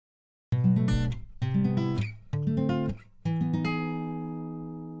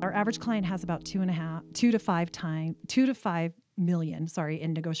Our average client has about 2 to 5 million,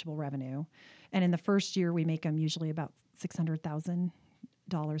 in negotiable revenue. And in the first year, we make them usually about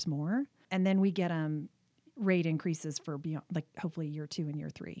 $600,000 more. And then we get them rate increases for beyond, like hopefully year 2 and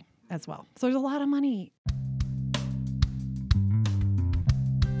year 3 as well. So there's a lot of money.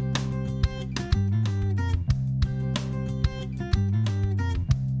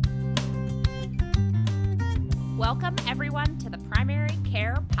 Welcome, everyone, to the Primary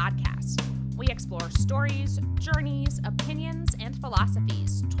Care Podcast. We explore stories, journeys, opinions, and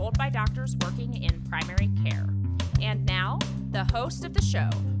philosophies told by doctors working in primary care. And now, the host of the show,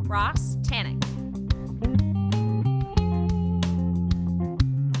 Ross Tannick.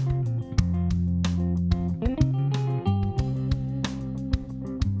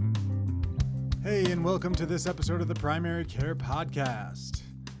 Hey, and welcome to this episode of the Primary Care Podcast.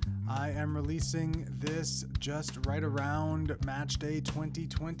 I am releasing this just right around Match Day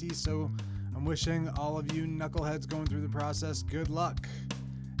 2020, so I'm wishing all of you knuckleheads going through the process good luck.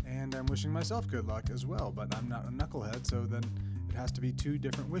 And I'm wishing myself good luck as well, but I'm not a knucklehead, so then it has to be 2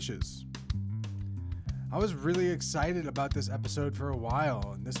 different wishes. I was really excited about this episode for a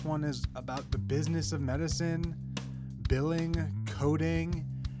while, and this one is about the business of medicine, billing, coding,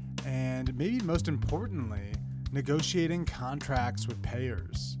 and maybe most importantly, negotiating contracts with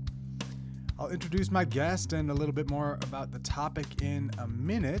payers. I'll introduce my guest and a little bit more about the topic in a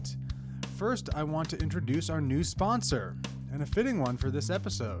minute. First, I want to introduce our new sponsor, and a fitting one for this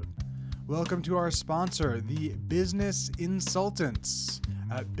episode. Welcome to our sponsor, the Business Insultants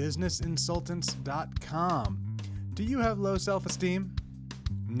at businessinsultants.com. Do you have low self-esteem?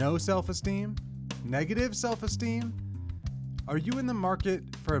 No self-esteem? Negative self-esteem? Are you in the market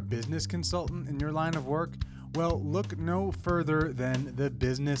for a business consultant in your line of work? Well, look no further than the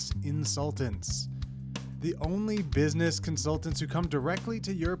Business Insultants. The only business consultants who come directly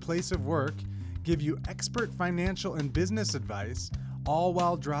to your place of work, give you expert financial and business advice, all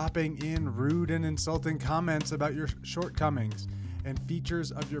while dropping in rude and insulting comments about your shortcomings and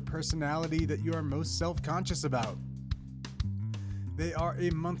features of your personality that you are most self-conscious about. They are a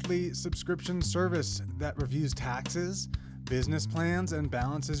monthly subscription service that reviews taxes, business plans, and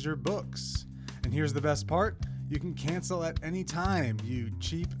balances your books. And here's the best part, you can cancel at any time, you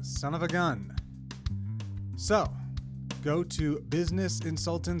cheap son of a gun. So, go to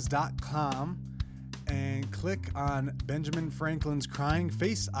businessinsultants.com and click on Benjamin Franklin's crying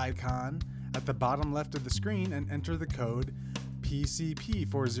face icon at the bottom left of the screen and enter the code PCP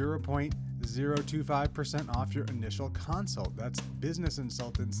for 0.025% off your initial consult. That's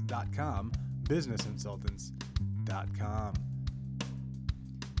businessinsultants.com, businessinsultants.com.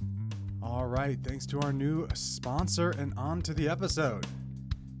 All right, thanks to our new sponsor, and on to the episode.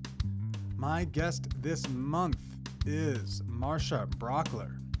 My guest this month is Marsha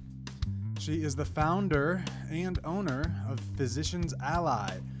Brauchler. She is the founder and owner of Physicians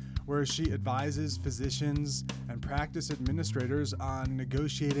Ally, where she advises physicians and practice administrators on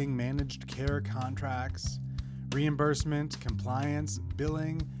negotiating managed care contracts, reimbursement, compliance,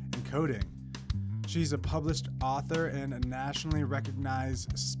 billing, and coding. She's a published author and a nationally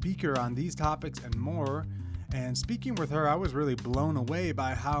recognized speaker on these topics and more. And speaking with her, I was really blown away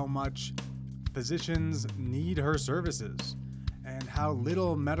by how much physicians need her services and how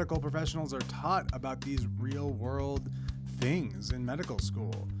little medical professionals are taught about these real-world things in medical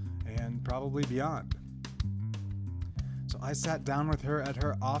school and probably beyond. So I sat down with her at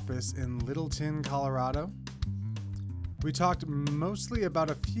her office in Littleton, Colorado. We talked mostly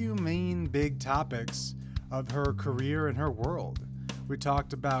about a few main big topics of her career and her world. We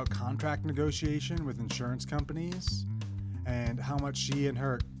talked about contract negotiation with insurance companies and how much she and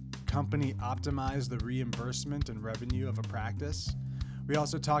her company optimize the reimbursement and revenue of a practice. We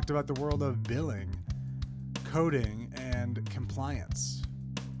also talked about the world of billing, coding, and compliance.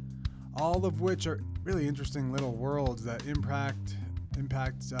 All of which are really interesting little worlds that impact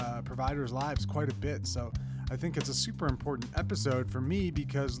providers' lives quite a bit. So I think it's a super important episode for me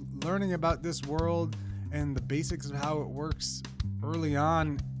because learning about this world and the basics of how it works early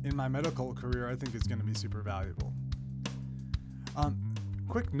on in my medical career, I think is going to be super valuable.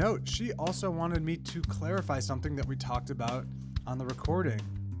 Quick note, she also wanted me to clarify something that we talked about on the recording.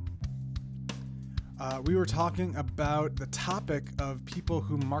 We were talking about the topic of people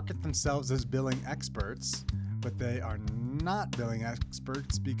who market themselves as billing experts, but they are not billing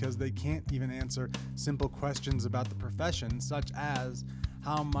experts because they can't even answer simple questions about the profession, such as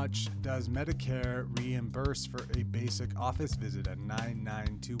how much does Medicare reimburse for a basic office visit at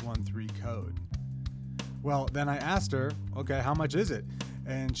 99213 code? Well, then I asked her, okay, how much is it?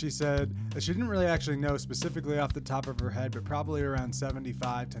 And she said that she didn't really actually know specifically off the top of her head, but probably around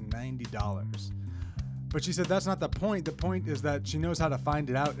 $75 to $90. But she said that's not the point. The point is that she knows how to find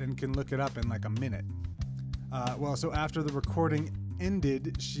it out and can look it up in like a minute. So after the recording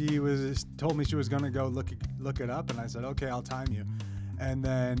ended, she told me she was going to go look it up, and I said, okay, I'll time you. And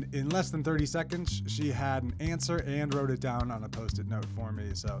then in less than 30 seconds, she had an answer and wrote it down on a Post-it note for me.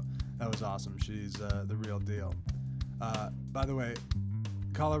 So that was awesome. She's the real deal. By the way,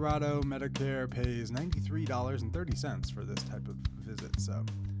 Colorado Medicare pays $93.30 for this type of visit. So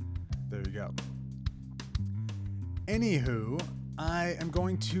there you go. Anywho, I am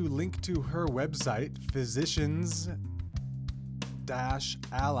going to link to her website,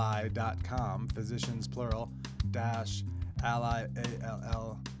 physicians-ally.com, physicians plural,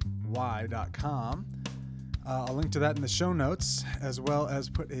 ally.com. I'll link to that in the show notes, as well as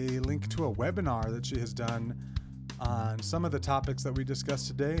put a link to a webinar that she has done on some of the topics that we discussed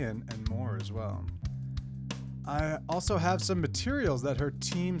today and more as well. I also have some materials that her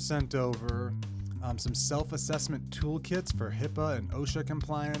team sent over, some self-assessment toolkits for HIPAA and OSHA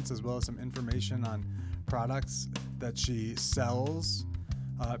compliance, as well as some information on products that she sells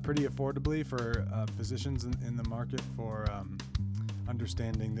pretty affordably for physicians in the market for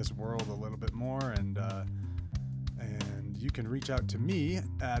understanding this world a little bit more. And you can reach out to me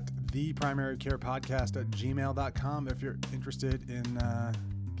at theprimarycarepodcast@gmail.com if you're interested in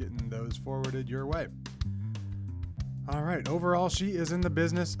getting those forwarded your way. All right. Overall, she is in the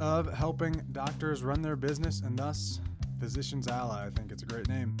business of helping doctors run their business, and thus Physicians Ally. I think it's a great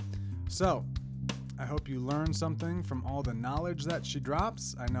name. So I hope you learned something from all the knowledge that she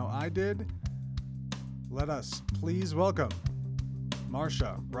drops. I know I did. Let us please welcome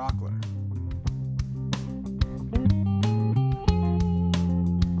Marsha Brauchler.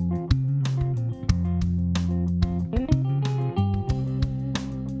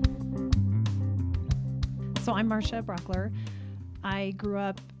 So I'm Marsha Brauchler. I grew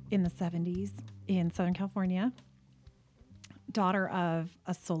up in the 70s in Southern California, daughter of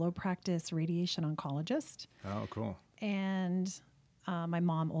a solo practice radiation oncologist. Oh, cool. And my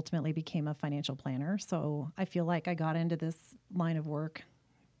mom ultimately became a financial planner. So I feel like I got into this line of work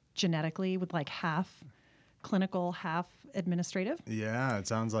genetically with like half clinical, half administrative. Yeah, it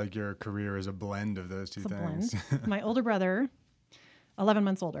sounds like your career is a blend of those two things. My older brother, 11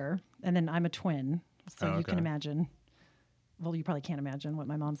 months older, and then I'm a twin. So you can imagine, well, you probably can't imagine what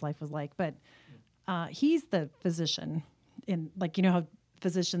my mom's life was like, but he's the physician in, like, you know how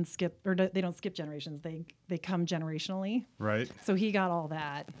physicians skip, or they don't skip generations, they come generationally. Right. So he got all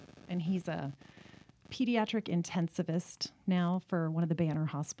that, and he's a pediatric intensivist now for one of the Banner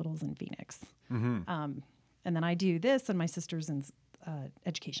hospitals in Phoenix. Mm-hmm. And then I do this, and my sister's in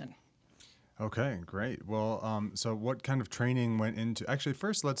education. Okay, great. Well, so what kind of training went into... Actually,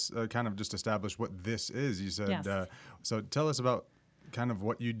 first, let's kind of just establish what this is. You said, yes. So tell us about kind of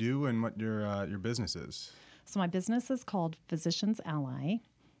what you do and what your business is. So my business is called Physicians Ally,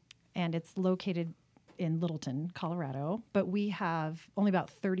 and it's located in Littleton, Colorado. But we have only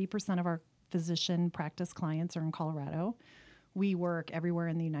about 30% of our physician practice clients are in Colorado. We work everywhere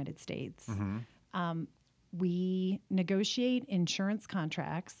in the United States. Mm-hmm. We negotiate insurance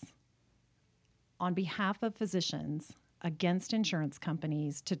contracts on behalf of physicians against insurance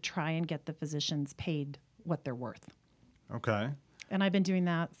companies to try and get the physicians paid what they're worth. Okay. And I've been doing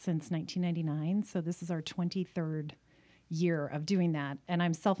that since 1999. So this is our 23rd year of doing that. And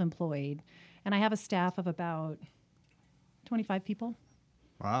I'm self-employed. And I have a staff of about 25 people.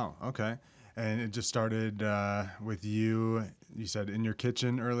 Wow. Okay. And it just started with you said in your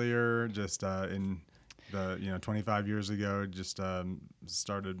kitchen earlier, just in the 25 years ago, just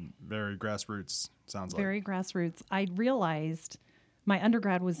started very grassroots, sounds like. Very grassroots. I realized my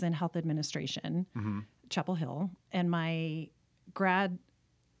undergrad was in health administration, mm-hmm. Chapel Hill, and my grad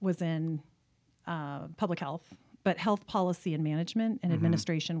was in public health, but health policy and management and mm-hmm.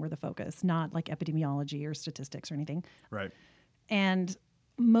 administration were the focus, not like epidemiology or statistics or anything. Right. And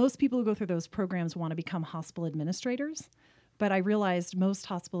most people who go through those programs want to become hospital administrators, but I realized most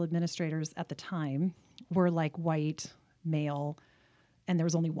hospital administrators at the time were like white, male, and there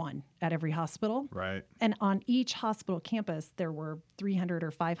was only one at every hospital. Right. And on each hospital campus, there were 300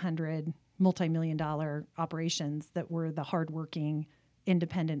 or 500 multi-million-dollar operations that were the hardworking,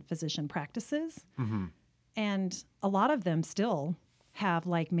 independent physician practices. Mm-hmm. And a lot of them still have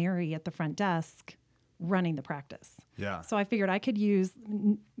like Mary at the front desk running the practice. Yeah. So I figured I could use,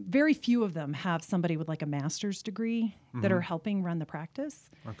 very few of them have somebody with like a master's degree mm-hmm. that are helping run the practice.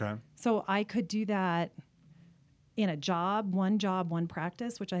 Okay. So I could do that in a job, one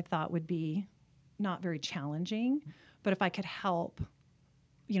practice, which I thought would be not very challenging. But if I could help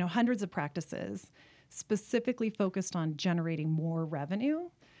hundreds of practices specifically focused on generating more revenue,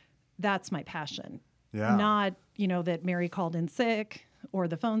 that's my passion. Yeah. Not, that Mary called in sick or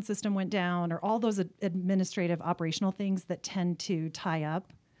the phone system went down or all those administrative operational things that tend to tie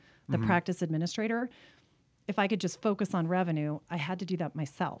up the practice administrator. If I could just focus on revenue, I had to do that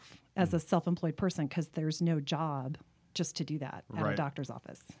myself as a self-employed person because there's no job just to do that at a doctor's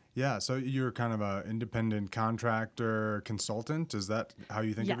office. Yeah. So you're kind of an independent contractor consultant. Is that how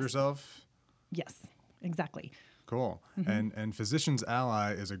you think of yourself? Yes, exactly. Cool. And Physicians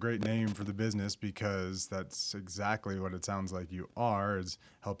Ally is a great name for the business because that's exactly what it sounds like you are, is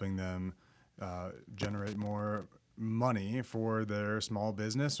helping them generate more money for their small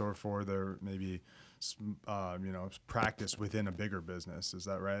business or for their maybe practice within a bigger business. Is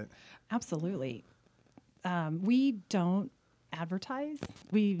that right? Absolutely. We don't advertise.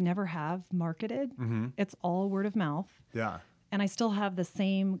 We never have marketed. It's all word of mouth. Yeah. And I still have the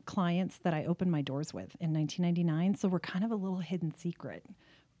same clients that I opened my doors with in 1999. So we're kind of a little hidden secret.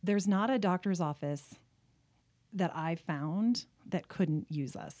 There's not a doctor's office that I found that couldn't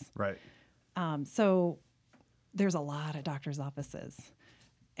use us. Right. So there's a lot of doctor's offices.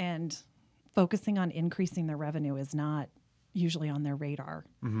 And focusing on increasing their revenue is not usually on their radar.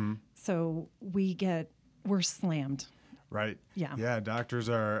 So we're slammed. Right. Yeah. Yeah. Doctors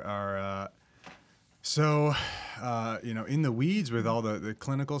are so, in the weeds with all the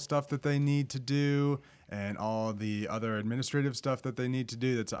clinical stuff that they need to do and all the other administrative stuff that they need to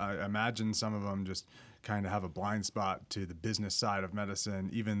do. I imagine some of them just kind of have a blind spot to the business side of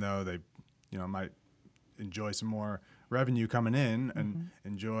medicine, even though they, might enjoy some more revenue coming in and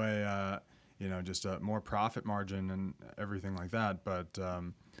enjoy, just a more profit margin and everything like that. But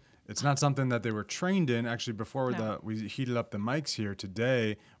it's not something that they were trained in. Actually, before we heated up the mics here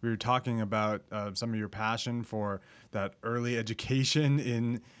today, we were talking about some of your passion for that early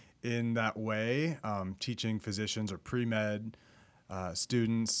education in that way, teaching physicians or pre-med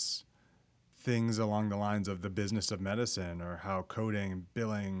students things along the lines of the business of medicine or how coding,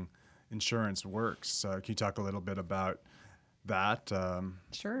 billing, insurance works. Can you talk a little bit about that?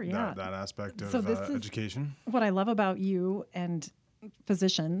 Sure, yeah. That aspect of So this is education? what I love about you and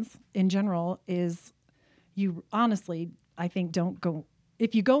physicians in general is you honestly, I think, don't go,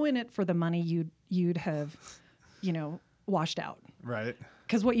 if you go in it for the money, you'd have, washed out. Right.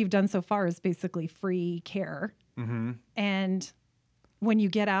 Because what you've done so far is basically free care. And when you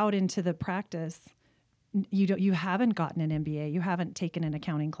get out into the practice, you haven't gotten an MBA, you haven't taken an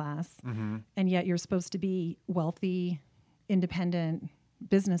accounting class, and yet you're supposed to be wealthy, independent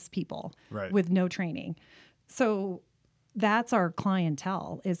business people with no training. So that's our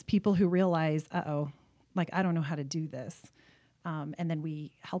clientele, is people who realize, I don't know how to do this. And then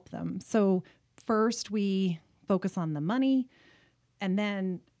we help them. So first we focus on the money, and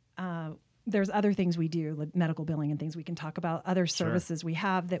then there's other things we do, like medical billing and things we can talk about, other services we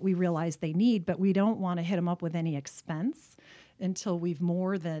have that we realize they need, but we don't want to hit them up with any expense until we've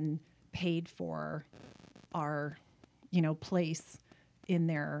more than paid for our, place in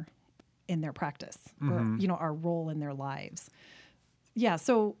their practice or, our role in their lives. Yeah.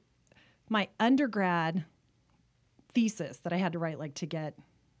 So my undergrad thesis that I had to write, to get,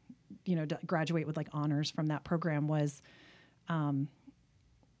 to graduate with honors from that program was,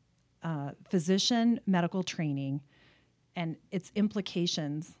 physician medical training and its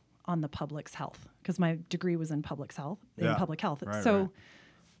implications on the public's health, because my degree was in public health. Right.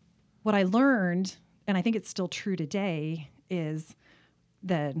 What I learned, and I think it's still true today, is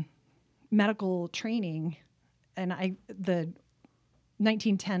the medical training, and the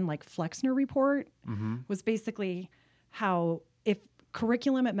 1910 Flexner report was basically how if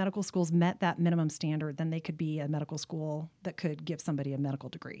curriculum at medical schools met that minimum standard, then they could be a medical school that could give somebody a medical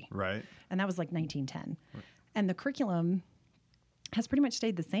degree. Right. And that was 1910. Right. And the curriculum has pretty much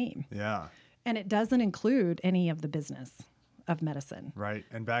stayed the same. Yeah. And it doesn't include any of the business of medicine. Right.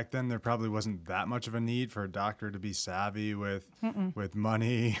 And back then there probably wasn't that much of a need for a doctor to be savvy with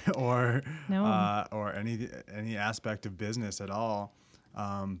money or any aspect of business at all.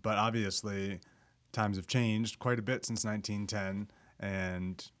 But obviously times have changed quite a bit since 1910.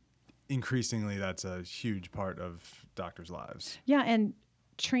 And increasingly, that's a huge part of doctors' lives. Yeah, and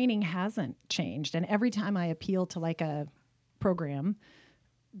training hasn't changed. And every time I appeal to a program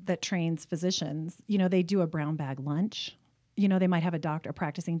that trains physicians, they do a brown bag lunch. They might have a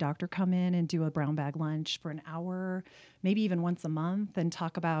practicing doctor come in and do a brown bag lunch for an hour, maybe even once a month, and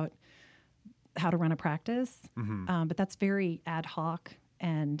talk about how to run a practice. But that's very ad hoc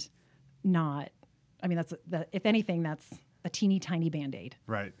and not, if anything, that's a teeny tiny Band-Aid.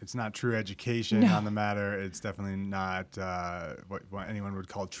 Right. It's not true education on the matter. It's definitely not what anyone would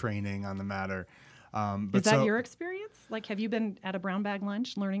call training on the matter. Is that your experience? Like, have you been at a brown bag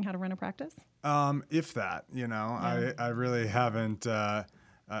lunch learning how to run a practice? If that, I really haven't. I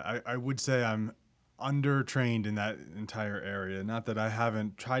would say I'm undertrained in that entire area. Not that I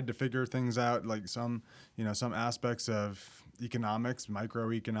haven't tried to figure things out, like some aspects of economics,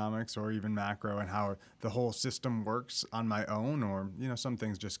 microeconomics, or even macro, and how the whole system works on my own, or some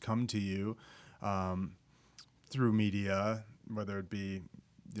things just come to you through media, whether it be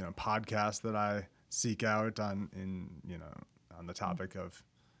podcasts that I seek out on the topic of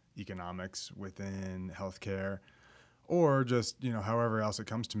economics within healthcare, or just however else it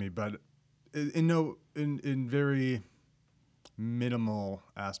comes to me, but in very minimal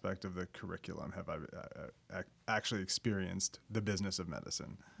aspect of the curriculum have I actually experienced the business of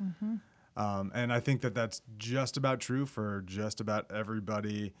medicine. And I think that that's just about true for just about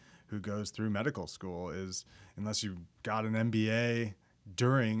everybody who goes through medical school, is unless you got an MBA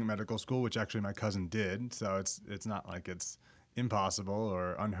during medical school, which actually my cousin did, so it's not like it's impossible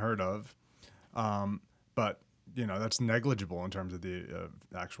or unheard of, but that's negligible in terms of the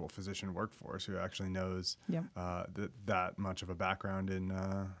actual physician workforce who actually knows that much of a background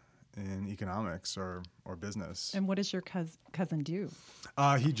in economics or business. And what does your cousin do?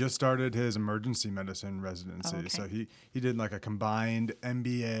 He just started his emergency medicine residency. Oh, okay. So he did like a combined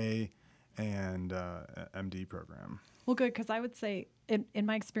MBA and MD program. Well, good, because I would say, in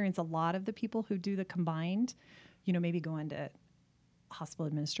my experience, a lot of the people who do the combined, maybe go into hospital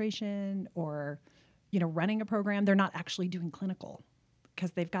administration or, running a program, they're not actually doing clinical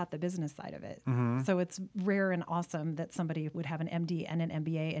because they've got the business side of it. So it's rare and awesome that somebody would have an MD and an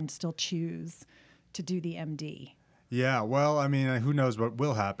MBA and still choose to do the MD. Yeah, well, I mean, who knows what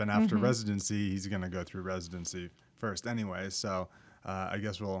will happen after residency? He's going to go through residency first anyway. So I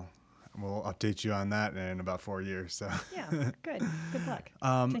guess we'll update you on that in about 4 years. So yeah, good luck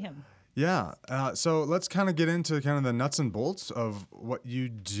to him. Yeah. So let's kind of get into kind of the nuts and bolts of what you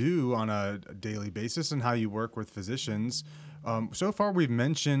do on a daily basis and how you work with physicians. So far, we've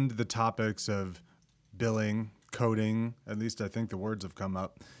mentioned the topics of billing, coding. At least I think the words have come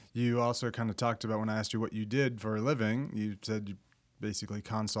up. You also kind of talked about, when I asked you what you did for a living, you said you basically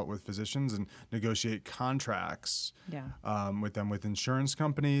consult with physicians and negotiate contracts with them, with insurance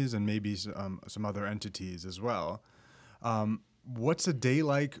companies and maybe some other entities as well. What's a day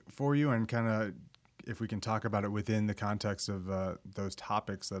like for you, and kind of if we can talk about it within the context of those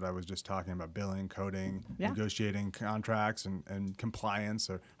topics that I was just talking about, billing, coding, negotiating contracts and compliance,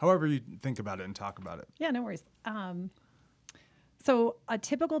 or however you think about it and talk about it. Yeah, no worries. So a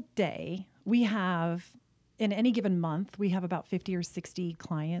typical day, we have, in any given month, we have about 50 or 60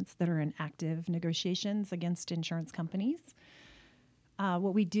 clients that are in active negotiations against insurance companies.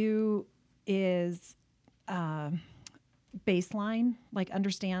 What we do is baseline, like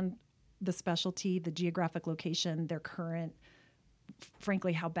understand the specialty, the geographic location, their current,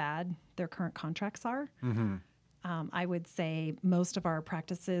 frankly, how bad their current contracts are. I would say most of our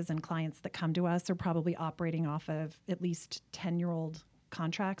practices and clients that come to us are probably operating off of at least 10-year-old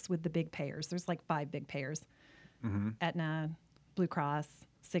contracts with the big payers. There's like 5 big payers: Aetna, Blue Cross,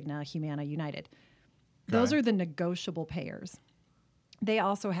 Cigna, Humana, United. Those are the negotiable payers. They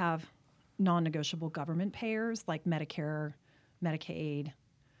also have non-negotiable government payers like Medicare, Medicaid,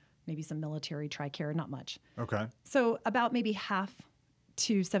 maybe some military, TRICARE, not much. Okay. So about maybe half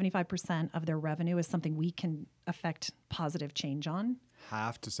to 75% of their revenue is something we can affect positive change on.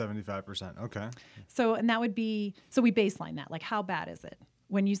 Half to 75%. Okay. So, and that would be, so we baseline that. Like, how bad is it?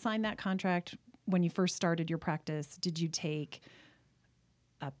 When you signed that contract, when you first started your practice, did you take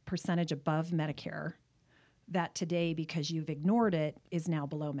a percentage above Medicare that today, because you've ignored it, is now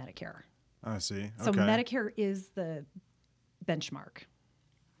below Medicare? I see. Okay. So Medicare is the benchmark.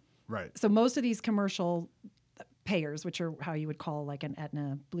 Right. So most of these commercial payers, which are how you would call like an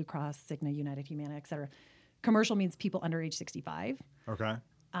Aetna, Blue Cross, Cigna, United, Humana, et cetera. Commercial means people under age 65. Okay.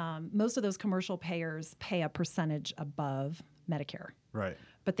 Most of those commercial payers pay a percentage above Medicare. Right.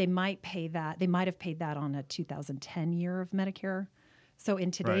 But they might pay that. They might have paid that on a 2010 year of Medicare. So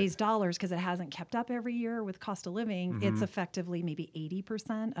in today's dollars, because it hasn't kept up every year with cost of living, it's effectively maybe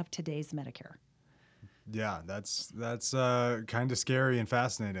 80% of today's Medicare. Yeah, that's kind of scary and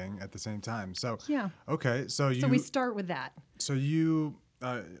fascinating at the same time. So yeah. Okay, so we start with that. So you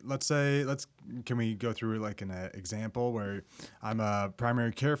can we go through like an example where I'm a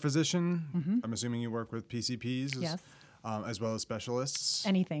primary care physician. I'm assuming you work with PCPs, yes, as well as specialists.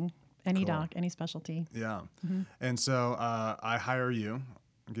 Anything, any Cool. doc, any specialty. Yeah, and so I hire you,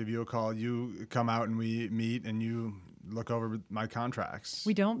 give you a call. You come out and we meet, and you look over my contracts.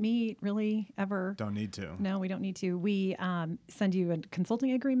 We don't meet really ever. Don't need to. No, we don't need to. We send you a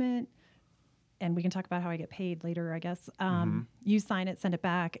consulting agreement, and we can talk about how I get paid later, I guess. You sign it, send it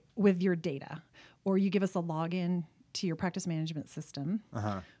back with your data, or you give us a login to your practice management system,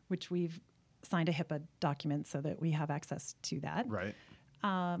 which we've signed a HIPAA document so that we have access to that. Right.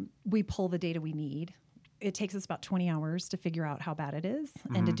 We pull the data we need. It takes us about 20 hours to figure out how bad it is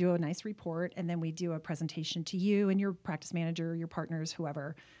and to do a nice report. And then we do a presentation to you and your practice manager, your partners,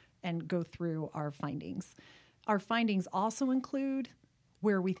 whoever, and go through our findings. Our findings also include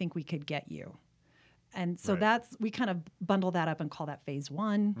where we think we could get you. And so we kind of bundle that up and call that phase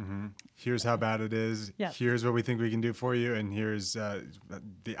one. Here's how bad it is. Yes. Here's what we think we can do for you. And here's the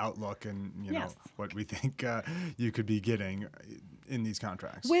outlook and, know, what we think you could be getting in these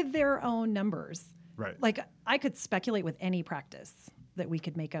contracts. With their own numbers. Right. Like I could speculate with any practice that we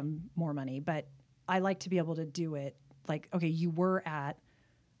could make them more money, but I like to be able to do it like, okay, you were at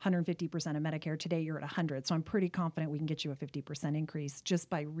 150% of Medicare. Today you're at 100. So I'm pretty confident we can get you a 50% increase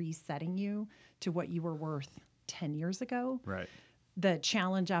just by resetting you to what you were worth 10 years ago. Right. The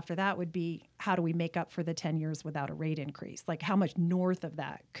challenge after that would be, how do we make up for the 10 years without a rate increase? Like how much north of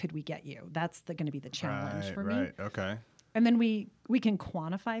that could we get you? That's going to be the challenge for me. Right. Okay. And then we can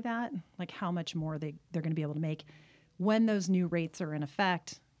quantify that, like how much more they're going to be able to make when those new rates are in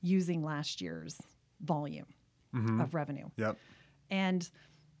effect using last year's volume of revenue. Yep. And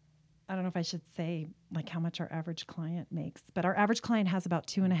I don't know if I should say like how much our average client makes, but our average client has about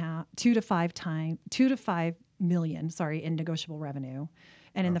 2 to 5 million, in negotiable revenue.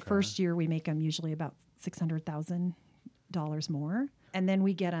 And in the first year, we make them usually about $600,000 more. And then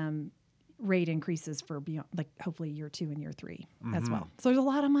we get them rate increases for beyond, like hopefully year 2 and year 3 as well. So there's a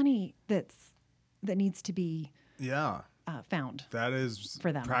lot of money that needs to be found. That is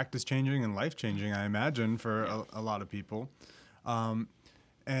for them. Practice changing and life changing, I imagine, for a lot of people.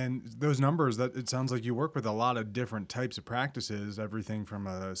 And those numbers, that it sounds like you work with a lot of different types of practices, everything from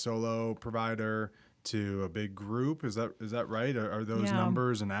a solo provider to a big group. Is that right? Are those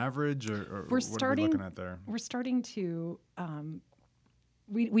numbers an average, or what are we looking at there? We're starting to.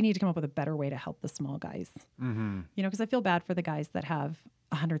 We need to come up with a better way to help the small guys. Because I feel bad for the guys that have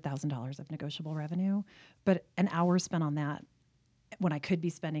 $100,000 of negotiable revenue, but an hour spent on that when I could be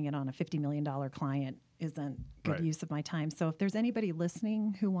spending it on a $50 million client isn't good use of my time. So if there's anybody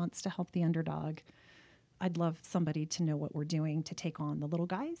listening who wants to help the underdog, I'd love somebody to know what we're doing to take on the little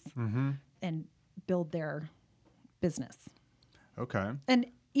guys and build their business. Okay. And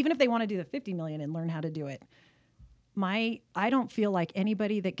even if they want to do the 50 million and learn how to do it, I don't feel like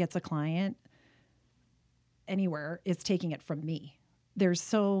anybody that gets a client anywhere is taking it from me. There's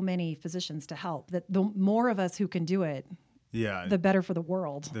so many physicians to help that the more of us who can do it, the better for the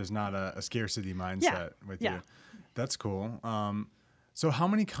world. There's not a scarcity mindset with you. That's cool. So how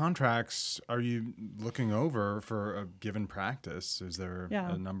many contracts are you looking over for a given practice? Is there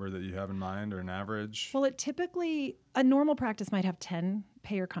a number that you have in mind or an average? Well, a normal practice might have 10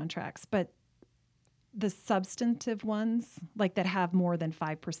 payer contracts, but the substantive ones, like that have more than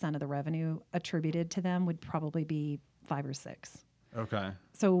 5% of the revenue attributed to them, would probably be 5 or 6. Okay.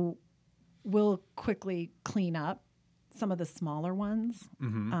 So we'll quickly clean up some of the smaller ones,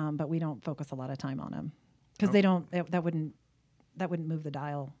 but we don't focus a lot of time on them because that wouldn't move the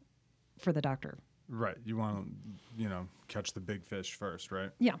dial for the doctor. Right. You want to, catch the big fish first,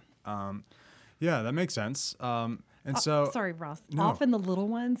 right? Yeah. Yeah, that makes sense. And so, sorry, Ross. No. Often the little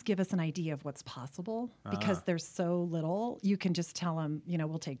ones give us an idea of what's possible because they're so little. You can just tell them,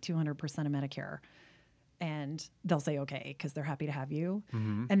 we'll take 200% of Medicare, and they'll say okay because they're happy to have you.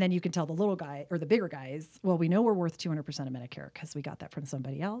 And then you can tell the little guy or the bigger guys, well, we know we're worth 200% of Medicare because we got that from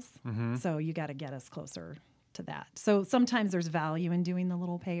somebody else. So you got to get us closer to that. So sometimes there's value in doing the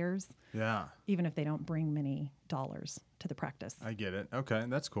little payers. Yeah. Even if they don't bring many dollars to the practice. I get it. Okay,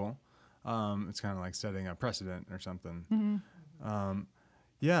 that's cool. It's kind of like setting a precedent or something.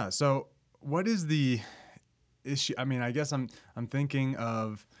 Yeah. So what is the issue? I mean, I guess I'm thinking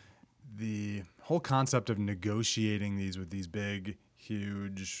of the whole concept of negotiating these with these big,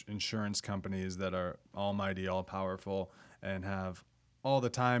 huge insurance companies that are almighty, all powerful, and have all the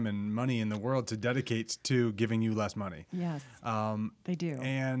time and money in the world to dedicate to giving you less money. Yes, they do.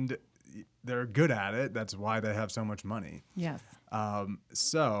 And they're good at it. That's why they have so much money. Yes.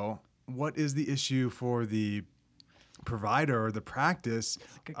 So what is the issue for the provider or the practice?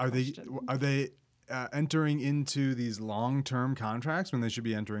 Are they entering into these long-term contracts when they should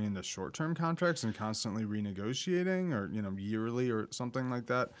be entering into short-term contracts and constantly renegotiating, or yearly or something like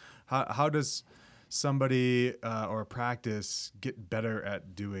that? How does somebody or a practice get better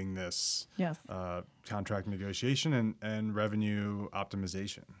at doing this Yes. contract negotiation and revenue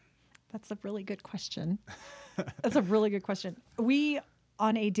optimization? That's a really good question. That's a really good question. We,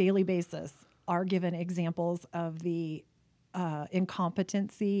 on a daily basis, are given examples of the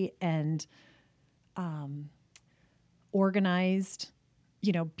incompetency and organized,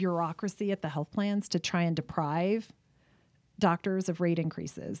 bureaucracy at the health plans to try and deprive doctors of rate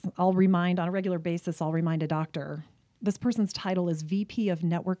increases. On a regular basis, I'll remind a doctor, this person's title is VP of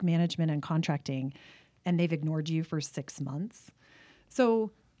Network Management and Contracting, and they've ignored you for 6 months.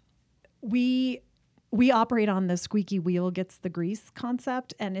 So we operate on the squeaky wheel gets the grease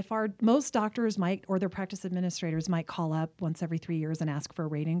concept. And if most doctors or their practice administrators might call up once every 3 years and ask for a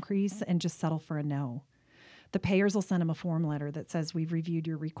rate increase and just settle for a no. The payers will send them a form letter that says, we've reviewed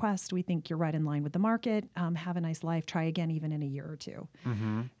your request. We think you're right in line with the market. Have a nice life. Try again, even in a year or two.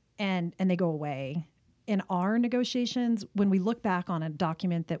 Mm-hmm. And they go away. In our negotiations, when we look back on a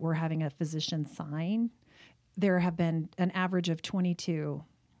document that we're having a physician sign, there have been an average of 22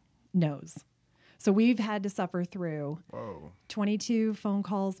 no's. So we've had to suffer through 22 phone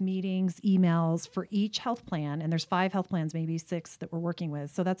calls, meetings, emails for each health plan. And there's 5 health plans, maybe 6 that we're working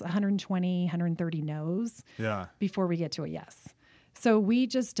with. So that's 120, 130 no's before we get to a yes. So we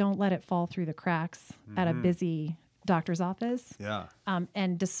just don't let it fall through the cracks at a busy doctor's office. Yeah.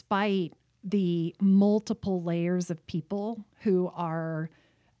 And despite the multiple layers of people who are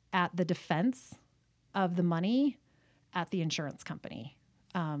at the defense of the money at the insurance company.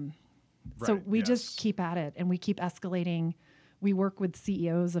 So we just keep at it and we keep escalating. We work with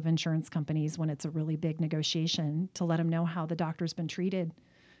CEOs of insurance companies when it's a really big negotiation to let them know how the doctor's been treated.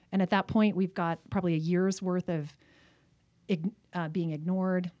 And at that point, we've got probably a year's worth of being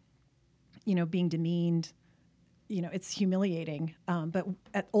ignored, being demeaned. It's humiliating. But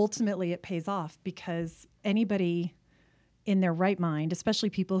ultimately it pays off because anybody in their right mind, especially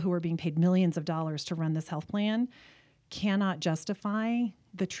people who are being paid millions of dollars to run this health plan, cannot justify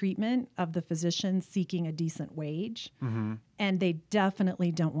the treatment of the physician seeking a decent wage. Mm-hmm. And they definitely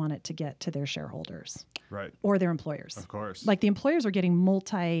don't want it to get to their shareholders. Right. Or their employers. Of course. Like the employers are getting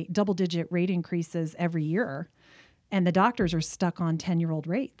double-digit rate increases every year, and the doctors are stuck on 10-year-old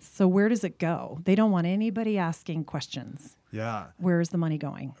rates. So where does it go? They don't want anybody asking questions. Yeah. Where's the money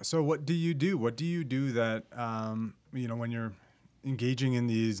going? So what do you do? What do you do that, when you're engaging in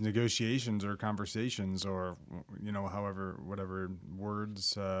these negotiations or conversations or, whatever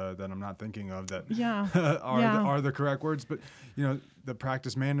words that I'm not thinking of that are the correct words. But, the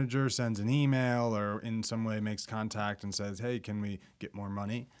practice manager sends an email or in some way makes contact and says, hey, can we get more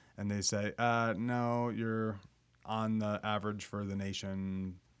money? And they say, no, you're on the average for the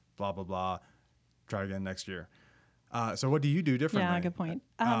nation, blah, blah, blah. Try again next year. So what do you do differently? Yeah, good point.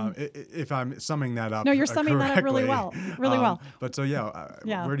 If I'm summing that up, no, you're summing that up really correctly. well, But so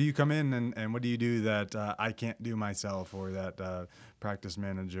where do you come in, and what do you do that I can't do myself, or that practice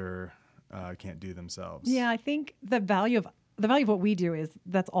manager can't do themselves? Yeah, I think the value of what we do is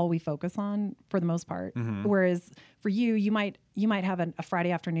that's all we focus on for the most part. Mm-hmm. Whereas for you might have a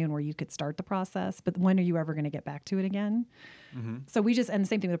Friday afternoon where you could start the process, but when are you ever going to get back to it again? Mm-hmm. So and the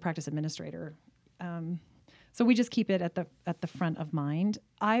same thing with the practice administrator. So we just keep it at the front of mind.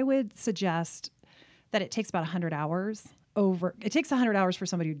 I would suggest that it takes about 100 hours It takes 100 hours for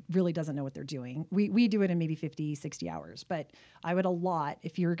somebody who really doesn't know what they're doing. We do it in maybe 50, 60 hours. But I would allot,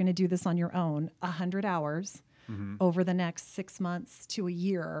 if you're going to do this on your own, 100 hours over the next 6 months to a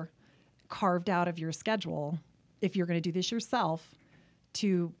year carved out of your schedule, if you're going to do this yourself,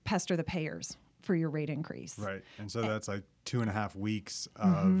 to pester the payers for your rate increase. Right. And so that's like 2.5 weeks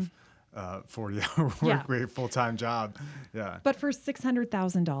of 40-hour work week, full-time job. Yeah. But for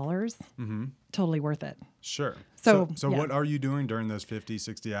 $600,000, totally worth it. Sure. So what are you doing during those 50,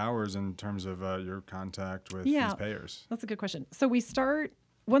 60 hours in terms of your contact with these payers? That's a good question. So we start,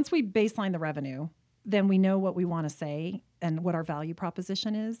 once we baseline the revenue, then we know what we want to say and what our value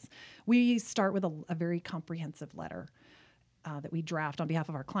proposition is. We start with a very comprehensive letter that we draft on behalf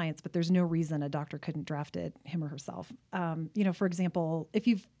of our clients, but there's no reason a doctor couldn't draft it him or herself. For example, if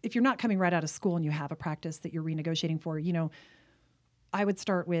you're not coming right out of school and you have a practice that you're renegotiating for, I would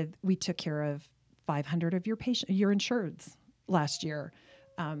start with, we took care of 500 of your insureds last year.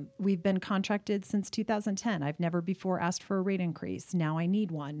 We've been contracted since 2010. I've never before asked for a rate increase. Now I need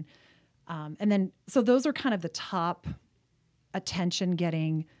one. So those are kind of the top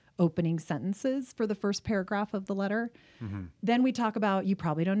attention-getting opening sentences for the first paragraph of the letter. Then we talk about, you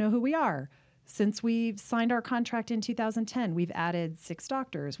probably don't know who we are. Since we've signed our contract in 2010, we've added 6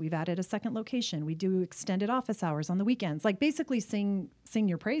 doctors. We've added a second location. We do extended office hours on the weekends. Like basically sing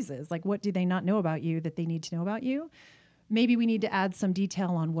your praises. Like what do they not know about you that they need to know about you? Maybe we need to add some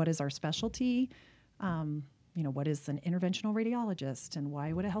detail on what is our specialty. What is an interventional radiologist and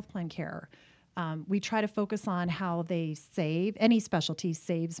why would a health plan care? We try to focus on how they save. Any specialty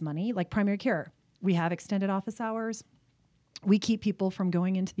saves money, like primary care. We have extended office hours. We keep people from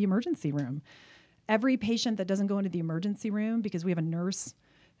going into the emergency room. Every patient that doesn't go into the emergency room because we have a nurse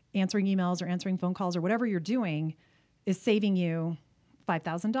answering emails or answering phone calls or whatever you're doing is saving you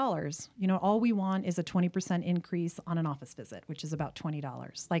 $5,000. All we want is a 20% increase on an office visit, which is about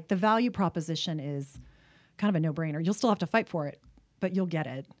 $20. Like the value proposition is kind of a no-brainer. You'll still have to fight for it, but you'll get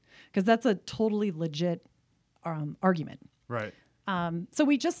it because that's a totally legit argument. Right. So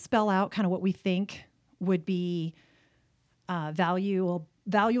we just spell out kind of what we think would be valuable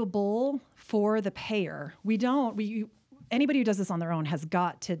for the payer. Anybody who does this on their own has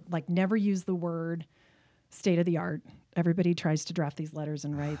got to never use the word state of the art. Everybody tries to draft these letters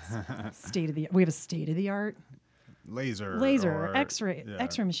and writes state of the art. We have a state of the art laser, or X-ray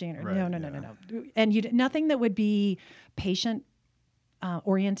machine. Right, No. And nothing that would be patient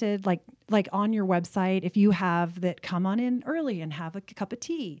oriented, like on your website. If you have that, come on in early and have a cup of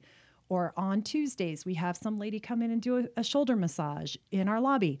tea. Or on Tuesdays, we have some lady come in and do a shoulder massage in our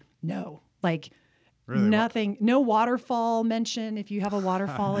lobby. No, really? Nothing. No waterfall mention if you have a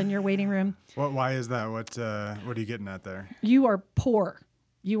waterfall in your waiting room. Why is that? What are you getting at there? You are poor.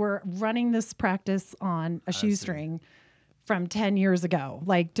 You are running this practice on a shoestring from 10 years ago.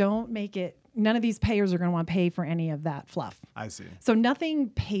 Don't make it. None of these payers are going to want to pay for any of that fluff. I see. So nothing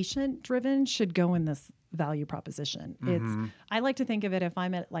patient-driven should go in this value proposition. Mm-hmm. I like to think of it if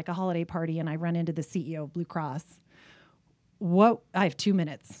I'm at a holiday party and I run into the CEO of Blue Cross. I have 2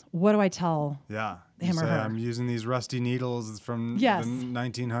 minutes. What do I tell him or her? I'm using these rusty needles from the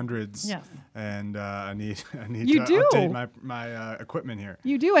 1900s. Yes. And I need to update my equipment here.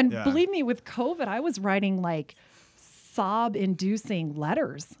 You do. And believe me, with COVID, I was writing sob-inducing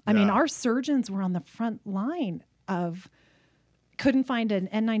letters. I mean, our surgeons were on the front line of couldn't find an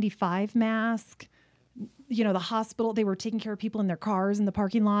N95 mask. The hospital, they were taking care of people in their cars in the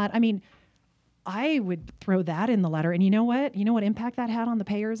parking lot. I mean, I would throw that in the letter. And you know what? You know what impact that had on the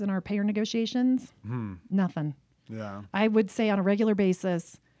payers and our payer negotiations? Nothing. Yeah. I would say on a regular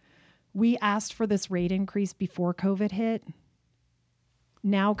basis, we asked for this rate increase before COVID hit.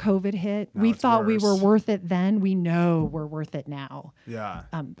 Now COVID hit. We thought we were worth it then. We know we're worth it now. Yeah.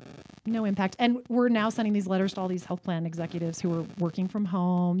 No impact. And we're now sending these letters to all these health plan executives who are working from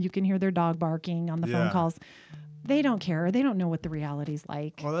home. You can hear their dog barking on the phone calls. They don't care. They don't know what the reality's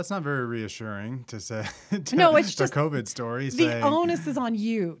like. Well, that's not very reassuring to say. No, it's just COVID story. The onus is on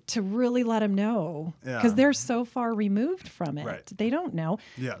you to really let them know because they're so far removed from it. Right. They don't know.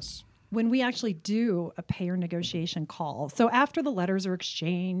 Yes. When we actually do a payer negotiation call, so after the letters are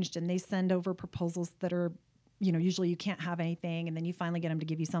exchanged and they send over proposals that are, usually you can't have anything, and then you finally get them to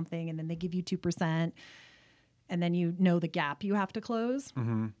give you something, and then they give you 2%, and then the gap you have to close.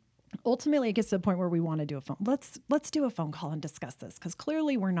 Mm-hmm. Ultimately, it gets to the point where we want to do a phone. Let's do a phone call and discuss this because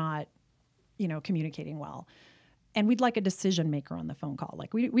clearly we're not, communicating well, and we'd like a decision maker on the phone call.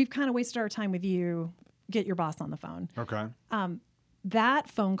 We've kind of wasted our time with you. Get your boss on the phone. Okay. That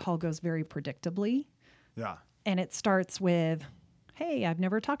phone call goes very predictably. Yeah. And it starts with, hey, I've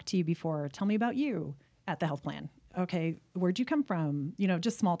never talked to you before. Tell me about you at the health plan. Okay, where'd you come from?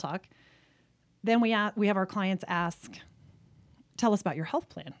 Just small talk. Then we have our clients ask, tell us about your health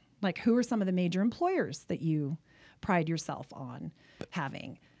plan. Who are some of the major employers that you pride yourself on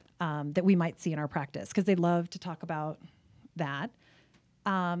having that we might see in our practice? Because they love to talk about that.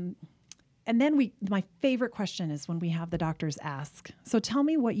 And then my favorite question is when we have the doctors ask, so tell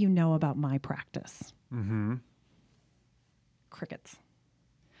me what you know about my practice. Mm-hmm. Crickets.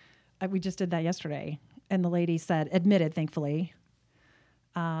 We just did that yesterday. And the lady admitted, thankfully,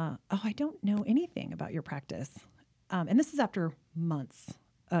 I don't know anything about your practice. And this is after months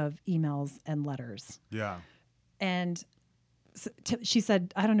of emails and letters. Yeah. And she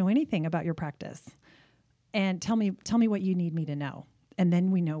said, I don't know anything about your practice. And tell me what you need me to know. And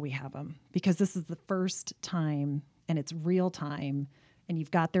then we know we have them because this is the first time and it's real time and you've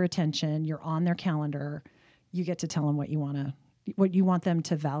got their attention. You're on their calendar. You get to tell them what you want them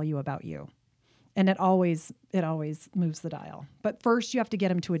to value about you. And it always moves the dial. But first you have to get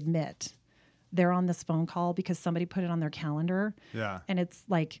them to admit they're on this phone call because somebody put it on their calendar. Yeah. And it's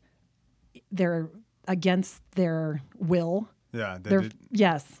they're against their will Yeah,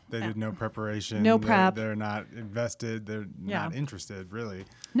 Yes. They did no preparation. No prep. They're not invested. They're not interested, really.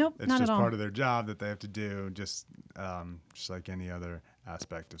 Nope, it's not just at all. part of their job that they have to do, just like any other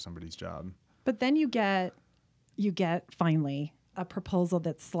aspect of somebody's job. But then you get finally a proposal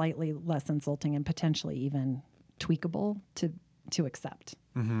that's slightly less insulting and potentially even tweakable to accept.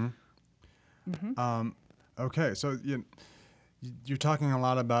 Okay, so you're talking a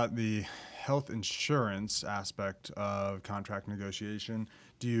lot about the health insurance aspect of contract negotiation.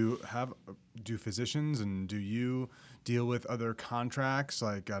 Do physicians and do you deal with other contracts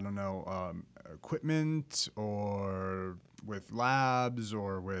like, I don't know, equipment or with labs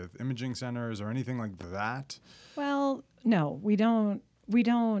or with imaging centers or anything like that? Well, no, we don't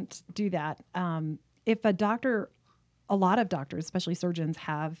do that. If a lot of doctors, especially surgeons,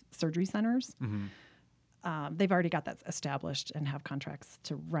 have surgery centers. They've already got that established and have contracts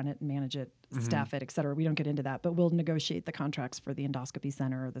to run it and manage it, staff it, et cetera. We don't get into that, but we'll negotiate the contracts for the endoscopy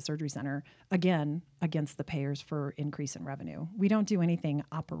center or the surgery center, again, against the payers for increase in revenue. We don't do anything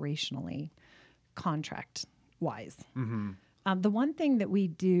operationally contract-wise. The one thing that we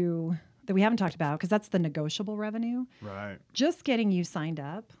do that we haven't talked about, because that's the negotiable revenue, Right. just getting you signed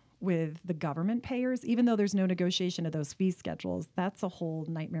up with the government payers, even though there's no negotiation of those fee schedules, that's a whole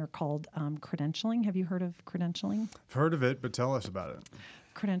nightmare called credentialing. Have you heard of credentialing? I've heard of it, but tell us about it.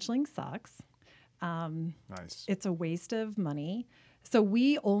 Credentialing sucks. Nice. It's a waste of money. So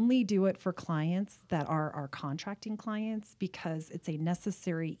we only do it for clients that are our contracting clients because it's a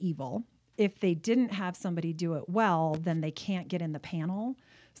necessary evil. If they didn't have somebody do it well, then they can't get in the panel.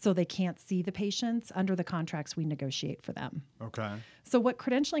 So they can't see the patients. Under the contracts we negotiate for them. Okay. So what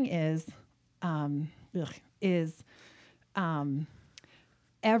credentialing is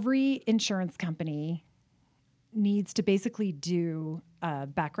every insurance company needs to basically do a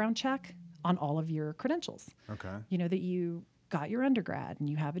background check on all of your credentials. Okay. You know, that you got your undergrad and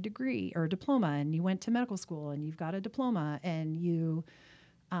you have a degree or a diploma and you went to medical school and you've got a diploma and you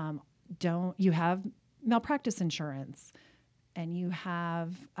you have malpractice insurance and you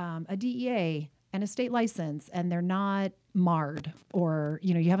have a DEA and a state license and they're not marred or,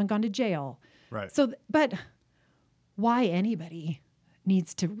 you haven't gone to jail. Right. So, but why anybody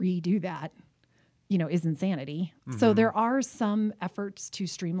needs to redo that, is insanity. So there are some efforts to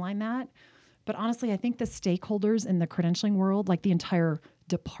streamline that. But honestly, I think the stakeholders in the credentialing world, like the entire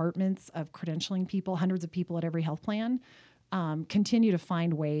departments of credentialing people, hundreds of people at every health plan, continue to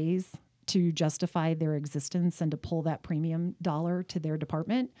find ways to justify their existence and to pull that premium dollar to their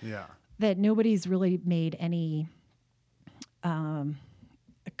department. Yeah. That nobody's really made any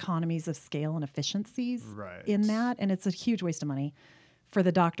economies of scale and efficiencies in that. And it's a huge waste of money for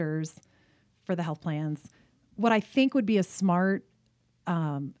the doctors, for the health plans. What I think would be a smart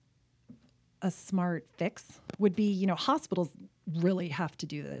fix would be, hospitals really have to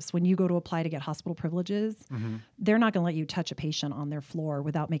do this. When you go to apply to get hospital privileges, they're not going to let you touch a patient on their floor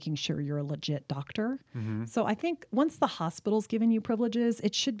without making sure you're a legit doctor. So I think once the hospital's given you privileges,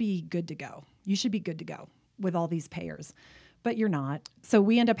 it should be good to go. You should be good to go with all these payers, but you're not. So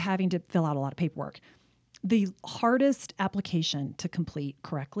we end up having to fill out a lot of paperwork. The hardest application to complete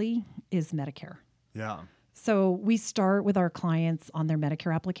correctly is Medicare. Yeah. So we start with our clients on their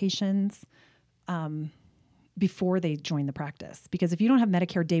Medicare applications before they join the practice. Because if you don't have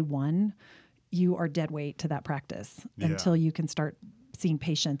Medicare day one, you are dead weight to that practice until you can start seeing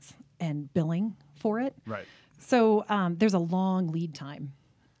patients and billing for it. Right. So there's a long lead time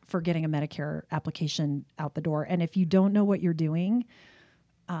for getting a Medicare application out the door. And if you don't know what you're doing,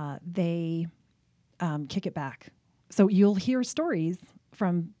 they kick it back. So you'll hear stories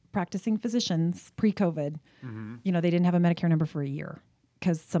from practicing physicians pre-COVID. They didn't have a Medicare number for a year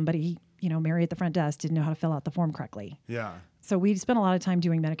because somebody, Mary at the front desk didn't know how to fill out the form correctly. Yeah. So we spent a lot of time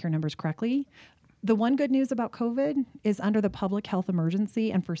doing Medicare numbers correctly. The one good news about COVID is under the public health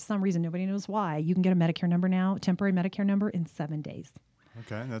emergency, and for some reason, nobody knows why, you can get a Medicare number now, temporary Medicare number, in 7 days.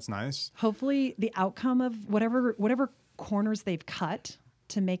 Okay, that's nice. Hopefully the outcome of whatever corners they've cut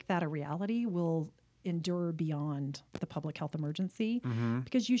to make that a reality will endure beyond the public health emergency,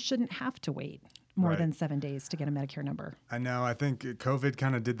 because you shouldn't have to wait more than 7 days to get a Medicare number. I know. I think COVID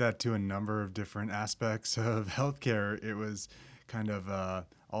kind of did that to a number of different aspects of healthcare. It was kind of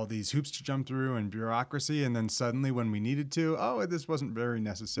all these hoops to jump through and bureaucracy. And then suddenly when we needed to, this wasn't very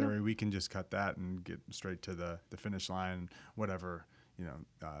necessary. We can just cut that and get straight to the finish line, whatever,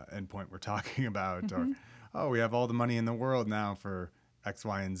 endpoint we're talking about. Or, we have all the money in the world now for X,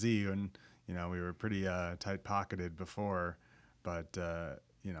 Y, and Z. And, we were pretty tight-pocketed before. But,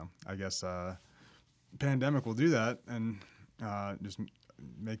 I guess pandemic will do that and just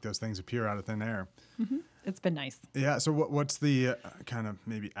make those things appear out of thin air. It's been nice. Yeah. So what's the kind of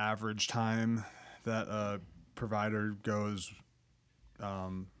maybe average time that a provider goes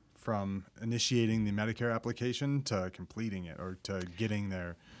from initiating the Medicare application to completing it or to getting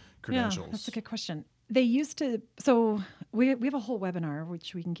their credentials? Yeah, that's a good question. They used to, so we have a whole webinar,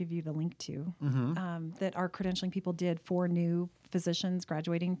 which we can give you the link to, that our credentialing people did for new physicians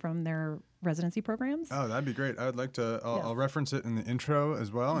graduating from their residency programs. Oh, that'd be great. I would like to, I'll reference it in the intro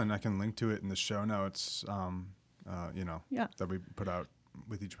as well, and I can link to it in the show notes, that we put out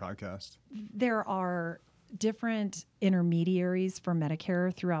with each podcast. There are different intermediaries for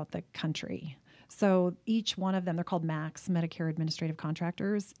Medicare throughout the country. So each one of them, they're called MACs, Medicare Administrative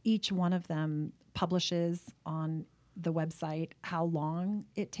Contractors. Each one of them publishes on the website how long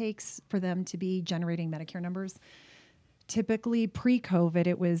it takes for them to be generating Medicare numbers. Typically, pre-COVID,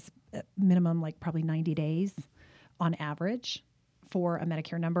 it was minimum like probably 90 days on average for a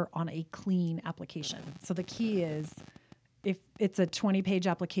Medicare number on a clean application. So the key is, if it's a 20-page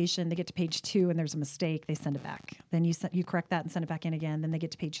application, they get to page 2 and there's a mistake, they send it back. Then you correct that and send it back in again. Then they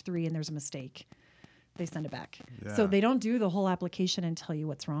get to page 3 and there's a mistake. They send it back. Yeah. So they don't do the whole application and tell you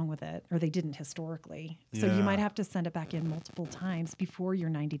what's wrong with it, or they didn't historically. So you might have to send it back in multiple times before your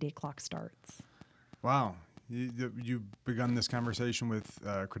 90-day clock starts. Wow. You've begun this conversation with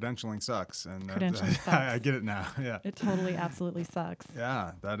credentialing sucks. And Credentialing sucks. I get it now. Yeah. It totally, absolutely sucks.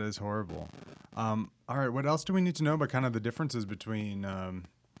 Yeah, that is horrible. All right. What else do we need to know about kind of the differences between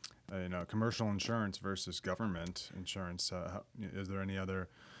commercial insurance versus government insurance? Is there any other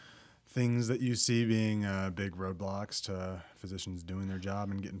things that you see being big roadblocks to physicians doing their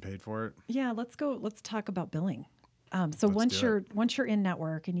job and getting paid for it? Yeah, let's talk about billing. So once you're in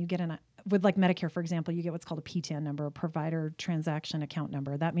network and you get with like Medicare, for example, you get what's called a PTAN number, a provider transaction account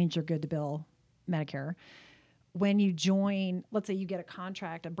number. That means you're good to bill Medicare. When you join, let's say you get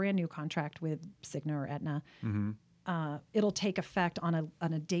a brand new contract with Cigna or Aetna, it'll take effect on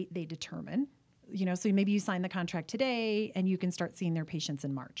a date they determine. So maybe you sign the contract today and you can start seeing their patients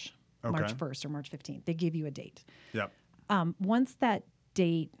in March. Okay. March 1st or March 15th. They give you a date. Yep. Once that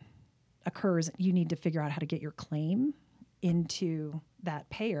date occurs, you need to figure out how to get your claim into that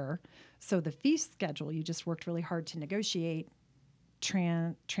payer. So the fee schedule you just worked really hard to negotiate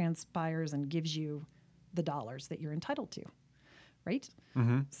transpires and gives you the dollars that you're entitled to, right?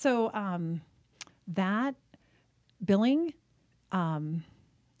 Mm-hmm. So that billing,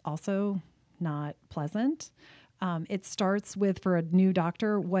 also not pleasant. It starts with, for a new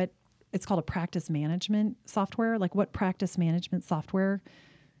doctor, it's called a practice management software. Like, what practice management software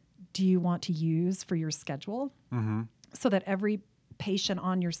do you want to use for your schedule so that every patient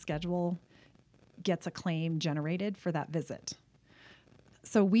on your schedule gets a claim generated for that visit?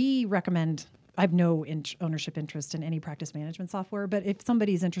 So we recommend, I have no ownership interest in any practice management software, but if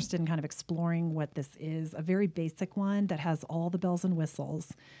somebody's interested in kind of exploring what this is, a very basic one that has all the bells and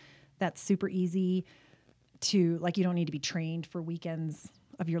whistles, that's super easy to, like, you don't need to be trained for weekends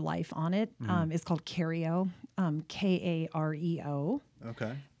of your life on it, is called Kareo, Kareo.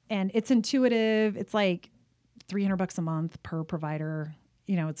 Okay. And it's intuitive. It's like $300 a month per provider.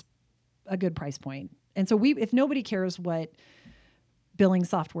 It's a good price point. And so if nobody cares what billing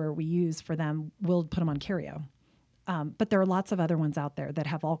software we use for them, we'll put them on Kareo. But there are lots of other ones out there that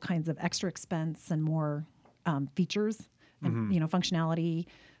have all kinds of extra expense and more features and functionality.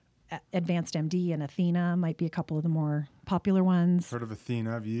 Advanced MD and Athena might be a couple of the more popular ones. Heard of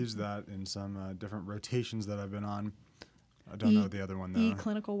Athena. I've used that in some different rotations that I've been on. I don't know the other one, though.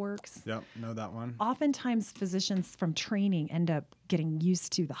 eClinicalWorks. Yep, know that one. Oftentimes, physicians from training end up getting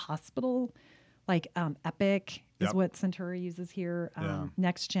used to the hospital. Like Epic is what Centura uses here.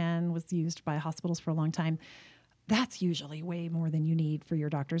 NextGen was used by hospitals for a long time. That's usually way more than you need for your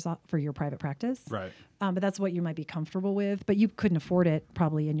for your private practice. Right. But that's what you might be comfortable with, but you couldn't afford it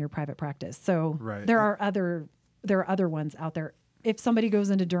probably in your private practice. So there are other ones out there. If somebody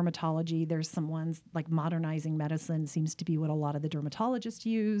goes into dermatology, there's some ones like Modernizing Medicine seems to be what a lot of the dermatologists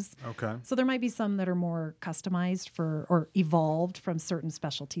use. Okay. So there might be some that are more customized for or evolved from certain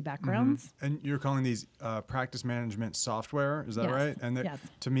specialty backgrounds. And you're calling these practice management software, is that right? And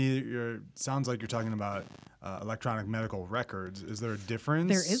to me, it sounds like you're talking about electronic medical records. Is there a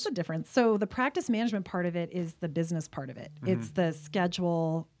difference? There is a difference. So the practice management part of it is the business part of it. It's the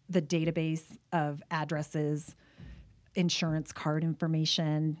schedule, the database of addresses, insurance card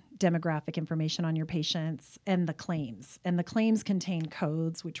information, demographic information on your patients, and the claims. And the claims contain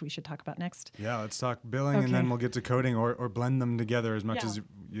codes, which we should talk about next. Yeah, let's talk billing, and then we'll get to coding or blend them together as much as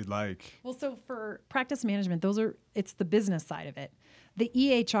you'd like. Well, so for practice management, it's the business side of it. The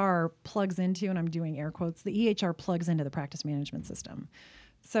EHR plugs into, and I'm doing air quotes, the EHR plugs into the practice management system.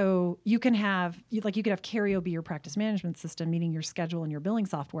 So you could have Careo be your practice management system, meaning your schedule and your billing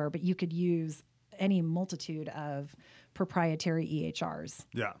software, but you could use any multitude of proprietary EHRs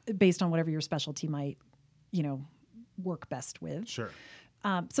based on whatever your specialty might, work best with. Sure.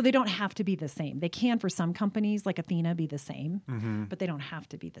 So they don't have to be the same. They can, for some companies like Athena, be the same, but they don't have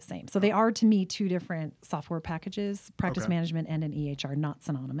to be the same. So they are, to me, two different software packages, practice management and an EHR, not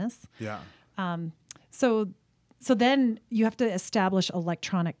synonymous. Yeah. So then you have to establish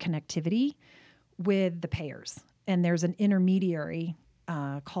electronic connectivity with the payers. And there's an intermediary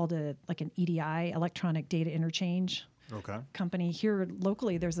called an EDI, Electronic Data Interchange company. Here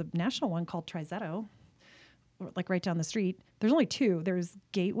locally, there's a national one called TriZetto, like right down the street. There's only two. There's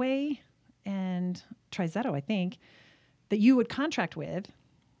Gateway and TriZetto, I think, that you would contract with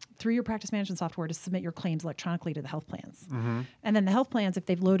through your practice management software to submit your claims electronically to the health plans. And then the health plans, if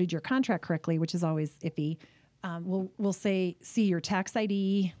they've loaded your contract correctly, which is always iffy, will say, see your tax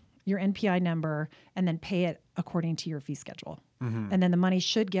ID, your NPI number, and then pay it according to your fee schedule. And then the money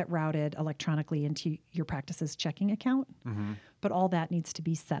should get routed electronically into your practice's checking account. But all that needs to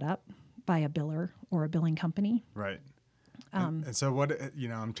be set up by a biller or a billing company. Right. And so what,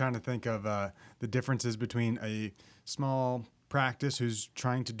 I'm trying to think of the differences between a small practice who's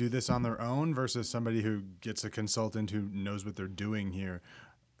trying to do this on their own versus somebody who gets a consultant who knows what they're doing here.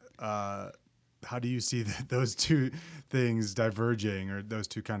 How do you see those two things diverging, or those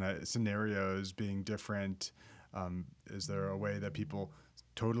two kind of scenarios being different? Is there a way that people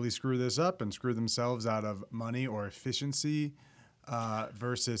totally screw this up and screw themselves out of money or efficiency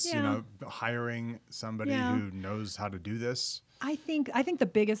versus hiring somebody who knows how to do this? I think the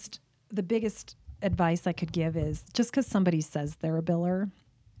biggest advice I could give is, just because somebody says they're a biller,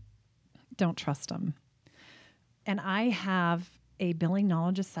 don't trust them. And I have a billing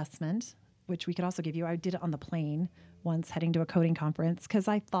knowledge assessment, which we could also give you. I did it on the plane once heading to a coding conference, because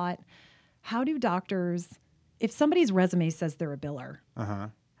I thought, how do doctors, if somebody's resume says they're a biller,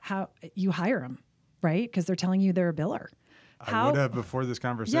 how you hire them, right? Because they're telling you they're a biller. I would have before this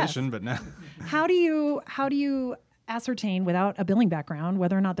conversation, but now. How do you ascertain without a billing background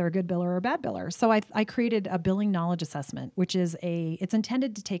whether or not they're a good biller or a bad biller? So I created a billing knowledge assessment, which is it's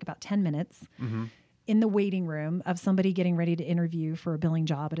intended to take about 10 minutes in the waiting room of somebody getting ready to interview for a billing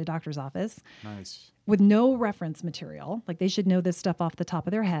job at a doctor's office. Nice. With no reference material. Like, they should know this stuff off the top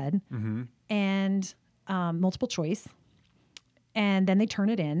of their head. And multiple choice. And then they turn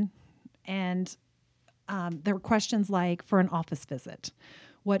it in. And there were questions like, for an office visit,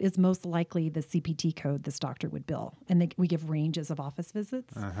 what is most likely the CPT code this doctor would bill? And we give ranges of office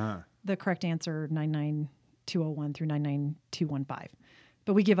visits. The correct answer, 99201 through 99215.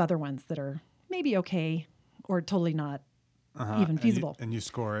 But we give other ones that are maybe okay or totally not even feasible. And you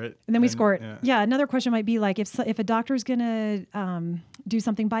score it. And then we score it. Yeah. Another question might be like, if a doctor's going to do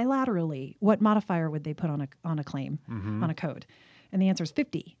something bilaterally, what modifier would they put on a claim, on a code? And the answer is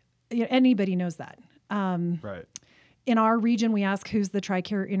 50. Anybody knows that. Right. In our region, we ask, who's the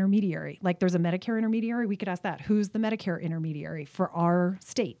TRICARE intermediary? Like, there's a Medicare intermediary. We could ask that. Who's the Medicare intermediary for our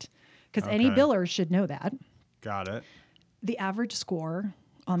state? Because any biller should know that. Got it. The average score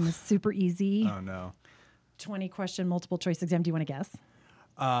on the super easy 20-question multiple choice exam. Do you want to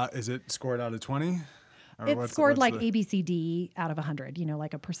guess? Is it scored out of 20? It's scored like ABCD out of 100,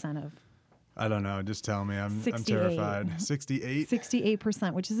 like a percent of. I don't know. Just tell me. I'm terrified. 68?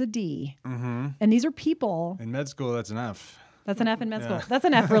 68%, which is a D. And these are people. In med school, that's an F. That's an F in med school. That's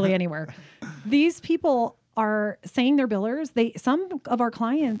an F really anywhere. These people are saying they're billers. Some of our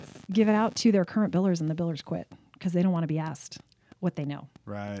clients give it out to their current billers, and the billers quit because they don't want to be asked what they know.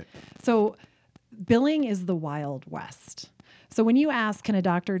 Right. So billing is the Wild West. So when you ask, can a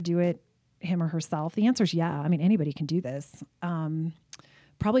doctor do it him or herself? The answer is yeah. I mean, anybody can do this.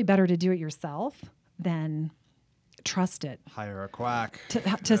 Probably better to do it yourself than trust it. Hire a quack.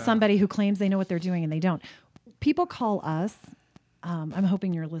 To somebody who claims they know what they're doing and they don't. People call us. I'm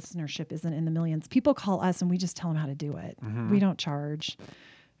hoping your listenership isn't in the millions. People call us and we just tell them how to do it. We don't charge,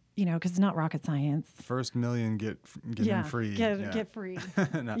 because it's not rocket science. First million get them free. Get free.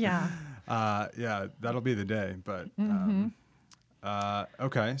 No. Yeah, that'll be the day. But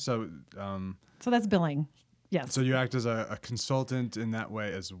okay, so that's billing. Yes. So you act as a consultant in that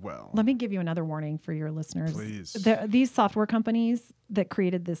way as well. Let me give you another warning for your listeners. Please. These software companies that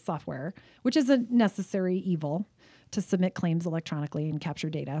created this software, which is a necessary evil to submit claims electronically and capture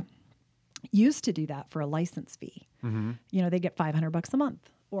data, used to do that for a license fee. They get $500 a month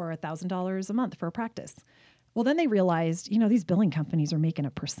or $1,000 a month for a practice. Well, then they realized, these billing companies are making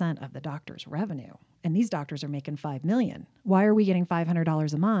 1% of the doctor's revenue, and these doctors are making $5 million. Why are we getting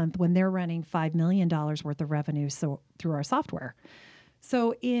 $500 a month when they're running $5 million worth of revenue through our software?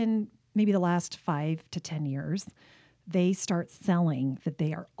 So in maybe the last 5 to 10 years, they start selling that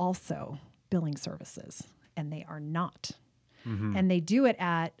they are also billing services, and they are not. Mm-hmm. And they do it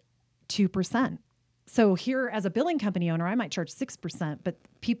at 2%. So here, as a billing company owner, I might charge 6%, but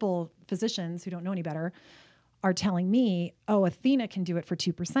physicians who don't know any better, are telling me, oh, Athena can do it for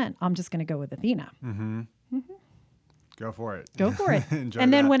 2%. I'm just going to go with Athena. Mm-hmm. Mm-hmm. Go for it. Go for it.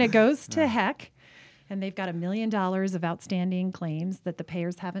 And then when it goes to heck, and they've got $1 million of outstanding claims that the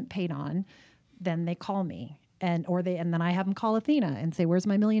payers haven't paid on, then they call me. And then I have them call Athena and say, where's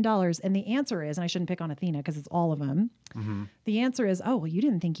my $1 million? And the answer is, and I shouldn't pick on Athena because it's all of them. Mm-hmm. The answer is, oh, well, you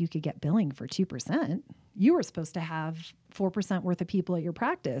didn't think you could get billing for 2%. You were supposed to have 4% worth of people at your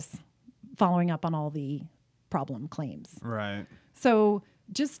practice following up on all the problem claims. Right. So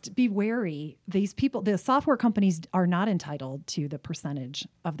just be wary. These people, the software companies are not entitled to the percentage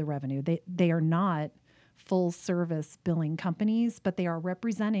of the revenue. They are not full service billing companies, but they are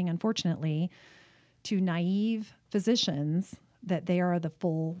representing, unfortunately, to naive physicians that they are the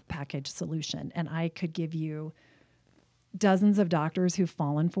full package solution. And I could give you dozens of doctors who've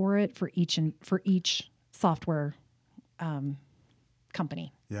fallen for it for each software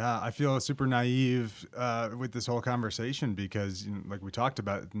company. Yeah, I feel super naive with this whole conversation because, like we talked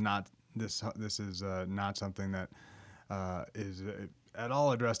about, this is not something that is at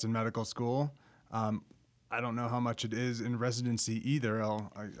all addressed in medical school. I don't know how much it is in residency either.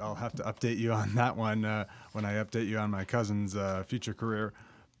 I'll have to update you on that one when I update you on my cousin's future career.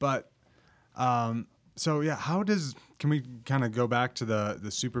 But so yeah, can we kind of go back to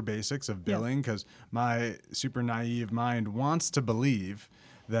the super basics of billing? Because my super naive mind wants to believe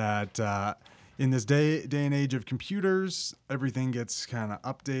that in this day and age of computers, everything gets kind of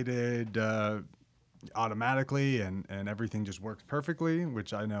updated automatically and everything just works perfectly,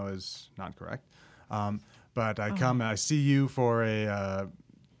 which I know is not correct. But I come and I see you for a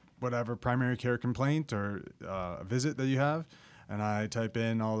whatever primary care complaint or a visit that you have, and I type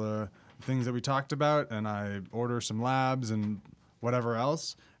in all the things that we talked about, and I order some labs and whatever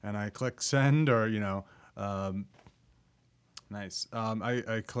else, and I click send or nice.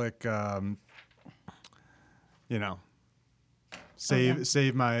 I click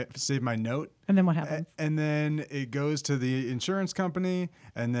save my note. And then what happens? And then it goes to the insurance company,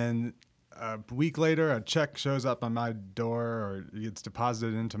 and then a week later, a check shows up on my door or gets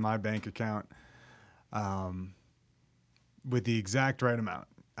deposited into my bank account with the exact right amount.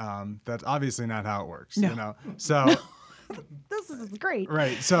 That's obviously not how it works, So this is great,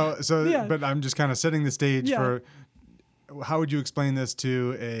 right? So, yeah. But I'm just kind of setting the stage for how would you explain this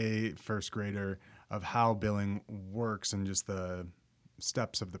to a first grader of how billing works and just the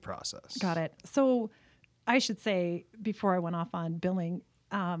steps of the process? Got it. So, I should say before I went off on billing.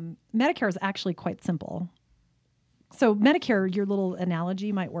 Medicare is actually quite simple. So Medicare, your little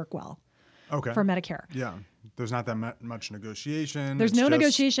analogy might work well. Okay. For Medicare. Yeah. There's not that much negotiation. There's no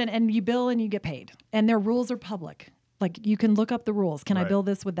negotiation, and you bill and you get paid. And their rules are public. Like you can look up the rules. Can I bill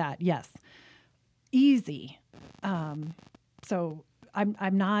this with that? Yes. Easy. So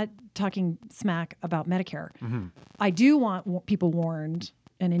I'm not talking smack about Medicare. Mm-hmm. I do want people warned,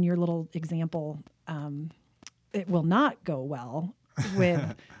 and in your little example, it will not go well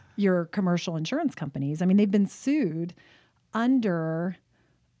with your commercial insurance companies. I mean, they've been sued under,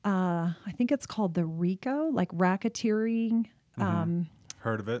 I think it's called the RICO, like racketeering.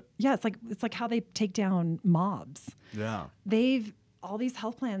 Heard of it? Yeah, it's like how they take down mobs. Yeah. All these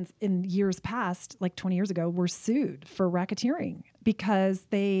health plans in years past, like 20 years ago, were sued for racketeering because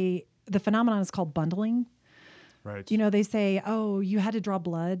the phenomenon is called bundling. Right. They say, oh, you had to draw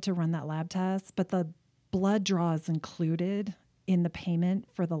blood to run that lab test, but the blood draw is included in the payment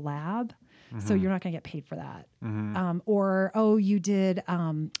for the lab. Mm-hmm. So you're not going to get paid for that. Mm-hmm. You did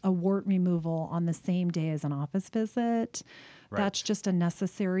a wart removal on the same day as an office visit. Right. That's just a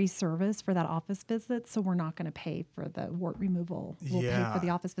necessary service for that office visit. So we're not going to pay for the wart removal. We'll pay for the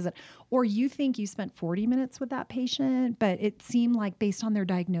office visit. Or you think you spent 40 minutes with that patient, but it seemed like based on their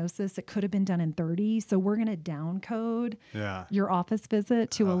diagnosis, it could have been done in 30. So we're going to down code your office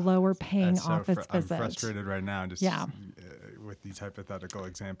visit to a lower paying office visit. I'm frustrated right now just with these hypothetical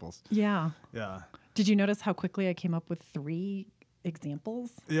examples. Yeah. Yeah. Did you notice how quickly I came up with 3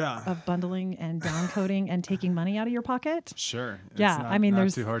 examples of bundling and downcoding and taking money out of your pocket? Sure.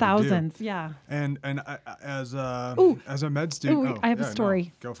 There's thousands. Yeah. And as a med student, I have a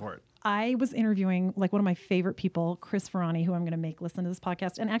story. No, go for it. I was interviewing like one of my favorite people, Chris Ferrani, who I'm going to make listen to this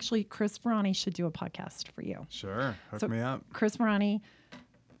podcast. And actually, Chris Ferrani should do a podcast for you. Sure. Hook So me up. Chris Ferrani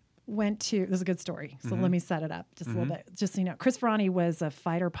went to, this is a good story. So let me set it up just a little bit. Just so you know, Chris Ferrani was a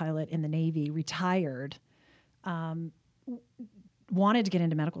fighter pilot in the Navy, retired, wanted to get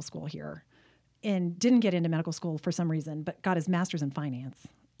into medical school here and didn't get into medical school for some reason, but got his master's in finance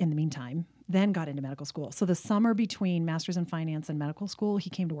in the meantime, then got into medical school. So the summer between master's in finance and medical school, he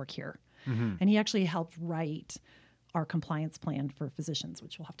came to work here. And he actually helped write our compliance plan for physicians,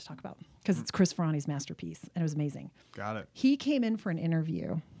 which we'll have to talk about because it's Chris Ferrani's masterpiece and it was amazing. Got it. He came in for an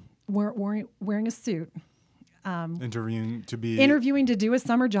interview wearing a suit, Interviewing to be interviewing to do a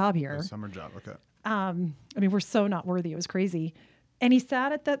summer job here. a summer job. Okay. I mean, we're so not worthy. It was crazy. And he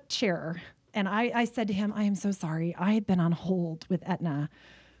sat at that chair and I said to him, I am so sorry. I had been on hold with Aetna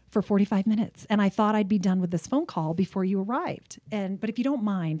for 45 minutes and I thought I'd be done with this phone call before you arrived. But if you don't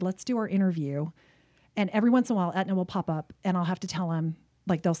mind, let's do our interview. And every once in a while, Aetna will pop up and I'll have to tell him,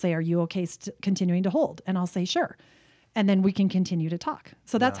 like they'll say, are you okay continuing to hold? And I'll say, sure. And then we can continue to talk.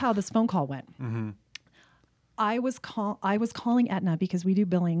 So that's how this phone call went. I was calling Aetna because we do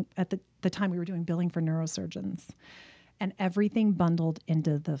billing at the time we were doing billing for neurosurgeons, and everything bundled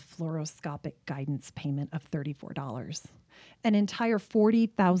into the fluoroscopic guidance payment of $34. An entire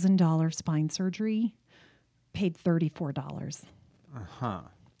 $40,000 spine surgery paid $34.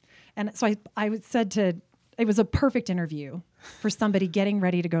 And so I said it was a perfect interview for somebody getting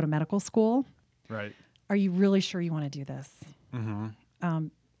ready to go to medical school. Right. Are you really sure you want to do this?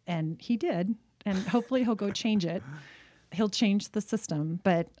 And he did. And hopefully he'll go change it. He'll change the system.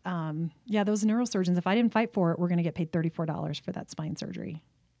 But those neurosurgeons, if I didn't fight for it, we're going to get paid $34 for that spine surgery.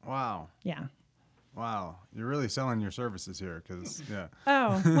 Wow. Yeah. Wow. You're really selling your services here because, yeah.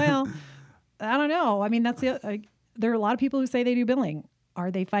 Oh, well, I don't know. I mean, there are a lot of people who say they do billing. Are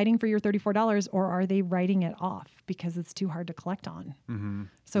they fighting for your $34 or are they writing it off because it's too hard to collect on?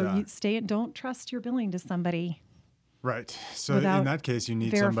 So don't trust your billing to somebody. Right. So in that case, you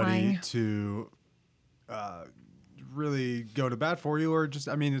need somebody to really go to bat for you, or just,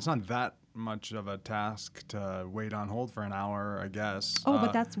 I mean, it's not that much of a task to wait on hold for an hour, I guess. Oh,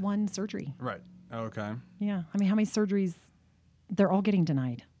 but that's one surgery. Right. Okay. Yeah. I mean, how many surgeries? They're all getting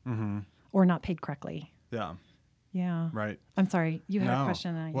denied or not paid correctly. Yeah. Yeah. Right. I'm sorry. You had a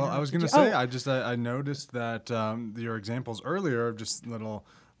question. I was going to say, I noticed that your examples earlier of just little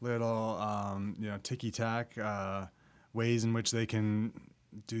ticky tack ways in which they can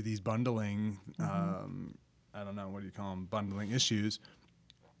do these bundling. I don't know, what do you call them? Bundling issues.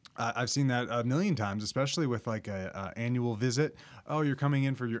 I've seen that a million times, especially with like a annual visit. Oh, you're coming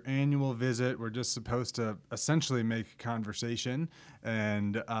in for your annual visit. We're just supposed to essentially make conversation,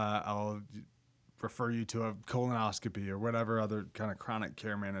 and I'll refer you to a colonoscopy or whatever other kind of chronic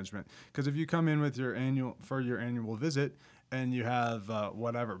care management. Because if you come in with your annual visit and you have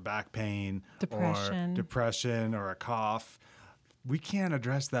whatever back pain or depression or a cough, we can't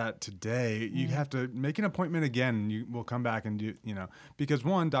address that today. You have to make an appointment again. You will come back and do, because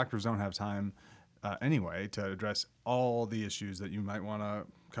one, doctors don't have time anyway to address all the issues that you might want to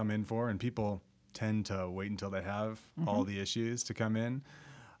come in for, and people tend to wait until they have all the issues to come in.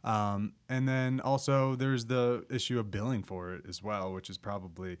 And then also there's the issue of billing for it as well, which is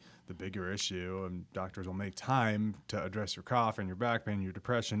probably the bigger issue. And doctors will make time to address your cough and your back pain, your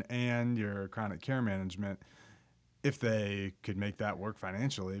depression, and your chronic care management if they could make that work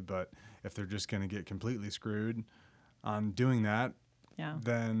financially. But if they're just going to get completely screwed on doing that,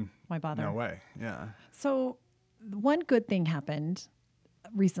 then why bother? No way. Yeah. So one good thing happened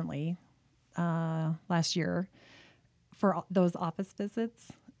recently, last year, for those office visits.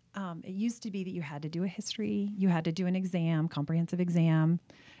 It used to be that you had to do a history, you had to do an exam, comprehensive exam,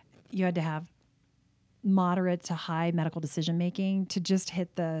 you had to have moderate to high medical decision making to just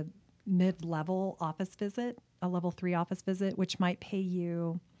hit the mid-level office visit, a level 3 office visit, which might pay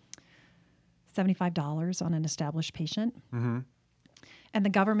you $75 on an established patient. And the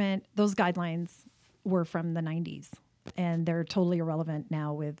government, those guidelines were from the 90s, and they're totally irrelevant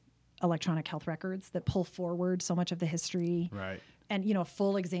now with electronic health records that pull forward so much of the history. Right. And, a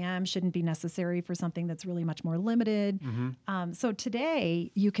full exam shouldn't be necessary for something that's really much more limited. So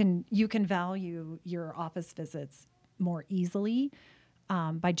today you can value your office visits more easily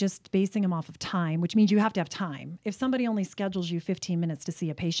by just basing them off of time, which means you have to have time. If somebody only schedules you 15 minutes to see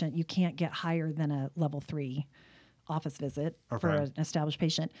a patient, you can't get higher than a level 3 office visit for an established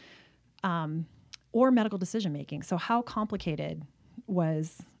patient, or medical decision making. So how complicated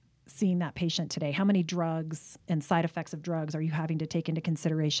was seeing that patient today? How many drugs and side effects of drugs are you having to take into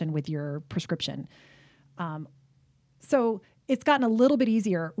consideration with your prescription? So It's gotten a little bit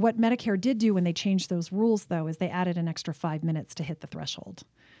easier. What Medicare did do when they changed those rules, though, is they added an extra 5 minutes to hit the threshold.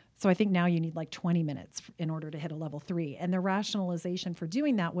 So I think now you need like 20 minutes in order to hit a level 3. And the rationalization for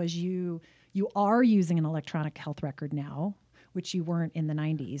doing that was you are using an electronic health record now, which you weren't in the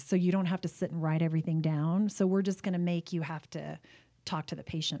 90s. So you don't have to sit and write everything down. So we're just going to make you have to talk to the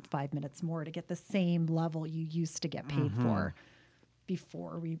patient 5 minutes more to get the same level you used to get paid for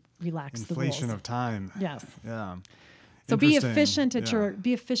before we relax the rules. Inflation of time. Yes. Yeah. So be Interesting. efficient at Yeah.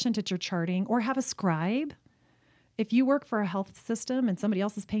 be efficient at your charting, or have a scribe. If you work for a health system and somebody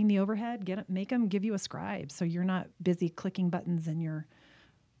else is paying the overhead, make them give you a scribe so you're not busy clicking buttons in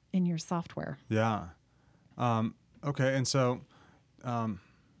your software. Yeah. Okay. And so,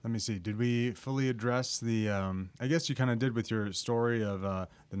 let me see. Did we fully address the? I guess you kind of did with your story of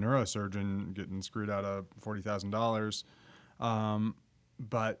the neurosurgeon getting screwed out of $40,000.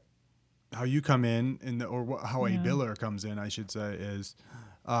 But how you come in, how a biller comes in, I should say, is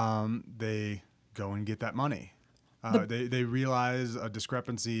they go and get that money. They realize a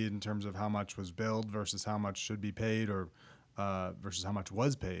discrepancy in terms of how much was billed versus how much should be paid, or versus how much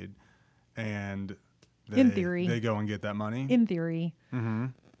was paid, and In theory. they go and get that money. In theory,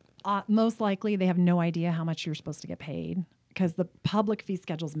 most likely they have no idea how much you're supposed to get paid because the public fee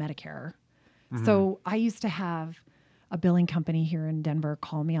schedule is Medicare. So I used to have a billing company here in Denver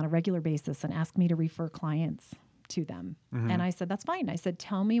call me on a regular basis and ask me to refer clients to them. And I said, that's fine. I said,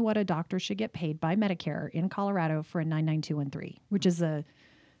 tell me what a doctor should get paid by Medicare in Colorado for a 99213, which is a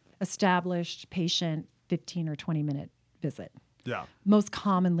established patient 15 or 20 minute visit. Yeah. Most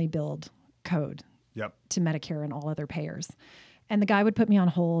commonly billed code Yep. to Medicare and all other payers. And the guy would put me on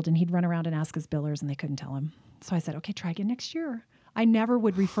hold and he'd run around and ask his billers and they couldn't tell him. So I said, okay, try again next year. I never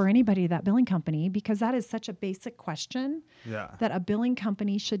would refer anybody to that billing company because that is such a basic question Yeah. that a billing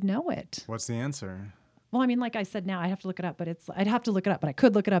company should know it. What's the answer? Well, I mean, like I said, now I'd have to look it up, but I'd have to look it up, but I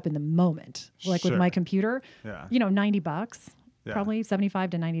could look it up in the moment, like with Sure. my computer, Yeah. $90, Yeah. probably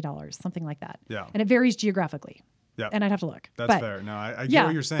 $75 to $90, something like that. Yeah. And it varies geographically. Yeah. And I'd have to look. That's But fair. No, I get yeah,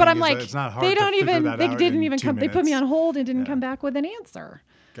 what you're saying. but I'm is like, that it's not hard they to don't figure even, that they out didn't in even 2 come, they put me minutes. on hold and didn't Yeah. come back with an answer.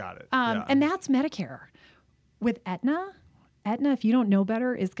 Got it. And that's Medicare. With Aetna, if you don't know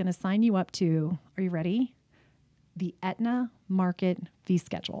better, is going to sign you up to, are you ready? The Aetna Market Fee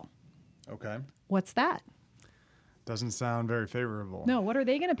Schedule. Okay. What's that? Doesn't sound very favorable. No, what are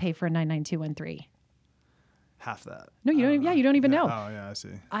they going to pay for a 99213? Half that. No, you don't. Yeah, you don't even know. Oh, yeah, I see.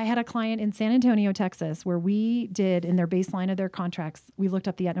 I had a client in San Antonio, Texas, where we did, in their baseline of their contracts, we looked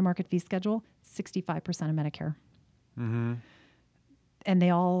up the Aetna Market Fee Schedule, 65% of Medicare. Mm-hmm. And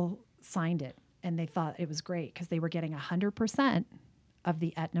they all signed it. And they thought it was great because they were getting 100% of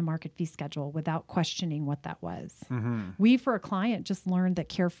the Aetna Market Fee Schedule without questioning what that was. Mm-hmm. We, for a client, just learned that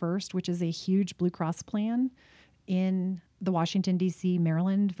Care First, which is a huge Blue Cross plan in the Washington, D.C.,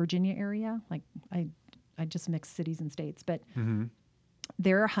 Maryland, Virginia area, like I just mixed cities and states, but Mm-hmm.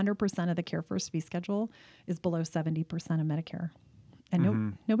 their 100% of the Care First fee schedule is below 70% of Medicare.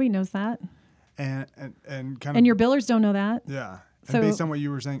 And nobody knows that. And kind of. And your billers don't know that. Yeah. And So- based on what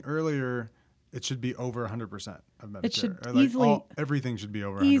you were saying earlier, it should be over 100% of Medicare. It should Or like easily- everything should be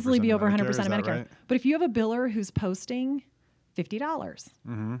over 100% Easily be of over 100% Medicare. of Is that Medicare. right? But if you have a biller who's posting $50,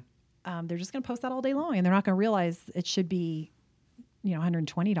 Mm-hmm. they're just going to post that all day long, and they're not going to realize it should be,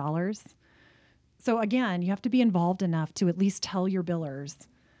 $120. So again, you have to be involved enough to at least tell your billers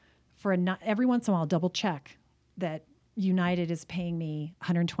every once in a while, double check that United is paying me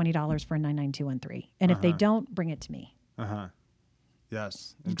 $120 for a 99213. And if they don't, bring it to me. Uh-huh.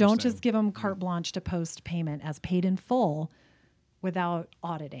 Yes. Don't Interesting. just give them carte blanche to post payment as paid in full without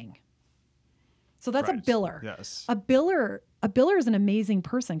auditing. So that's Right. a biller. Yes. A biller is an amazing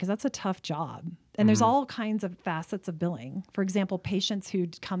person because that's a tough job. And there's all kinds of facets of billing. For example, patients who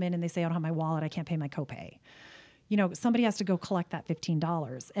come in and they say, I don't have my wallet, I can't pay my copay. Somebody has to go collect that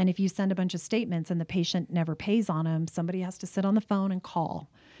 $15. And if you send a bunch of statements and the patient never pays on them, somebody has to sit on the phone and call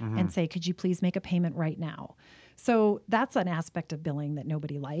and say, could you please make a payment right now? So that's an aspect of billing that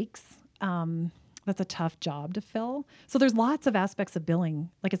nobody likes. That's a tough job to fill. So there's lots of aspects of billing.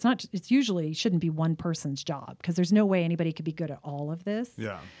 Like it's usually shouldn't be one person's job because there's no way anybody could be good at all of this.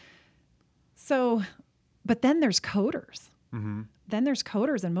 Yeah. So, but then there's coders. Mm-hmm. Then there's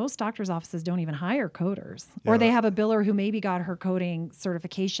coders, and most doctors' offices don't even hire coders. Yeah, Or they have a biller who maybe got her coding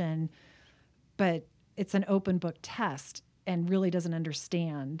certification, but it's an open book test and really doesn't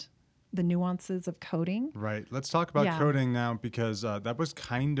understand the nuances of coding. Right. Let's talk about Yeah. coding now because that was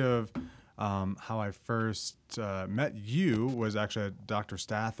kind of how I first met you was actually at Dr.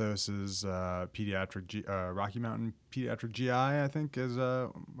 Stathos's Rocky Mountain Pediatric GI, I think is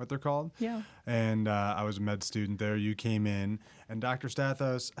what they're called. Yeah. And I was a med student there. You came in, and Dr.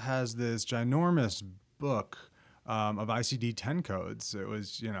 Stathos has this ginormous book of ICD-10 codes. It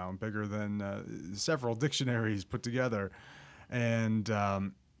was, bigger than several dictionaries put together. And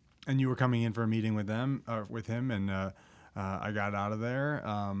you were coming in for a meeting with him, and I got out of there.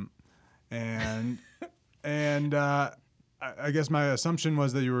 I guess my assumption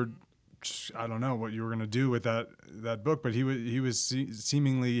was that you were, I don't know what you were going to do with that book, but he was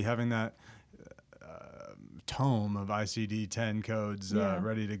seemingly having that tome of ICD-10 codes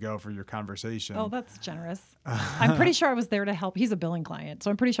ready to go for your conversation. Oh, that's generous. I'm pretty sure I was there to help. He's a billing client, so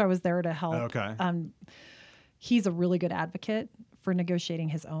I'm pretty sure I was there to help. Okay. He's a really good advocate for negotiating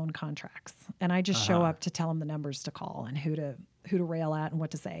his own contracts, and I just show up to tell him the numbers to call and who to rail at and what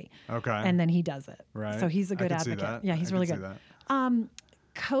to say. Okay. And then he does it. Right. So he's a good I could see advocate. that. Yeah, he's really good.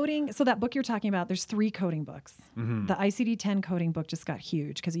 Coding. So that book you're talking about, there's 3 coding books. Mm-hmm. The ICD-10 coding book just got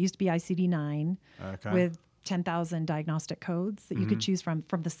huge because it used to be ICD-9 with 10,000 diagnostic codes that you could choose from.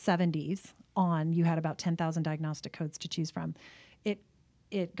 From the 70s on, you had about 10,000 diagnostic codes to choose from.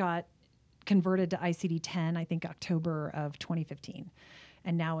 It got converted to ICD-10, I think October of 2015.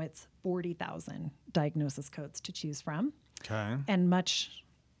 And now it's 40,000 diagnosis codes to choose from. Okay. And much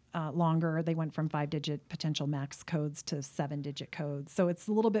longer, they went from 5-digit potential max codes to 7-digit codes. So it's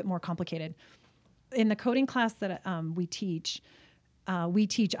a little bit more complicated. In the coding class that we teach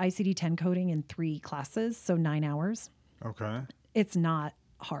ICD-10 coding in 3 classes, so 9 hours. Okay. It's not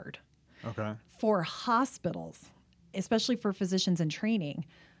hard. Okay. For hospitals, especially for physicians in training,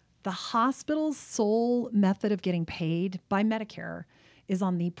 the hospital's sole method of getting paid by Medicare is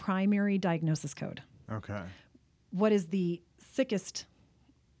on the primary diagnosis code. Okay. What is the sickest,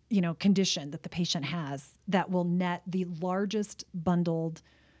 condition that the patient has that will net the largest bundled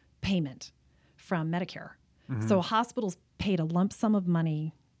payment from Medicare? Mm-hmm. So hospitals paid a lump sum of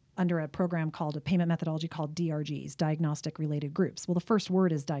money under a program called a payment methodology called DRGs, diagnostic related groups. Well, the first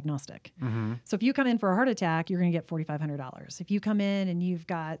word is diagnostic. Mm-hmm. So if you come in for a heart attack, you're going to get $4,500. If you come in and you've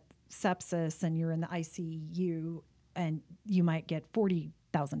got sepsis and you're in the ICU, and you might get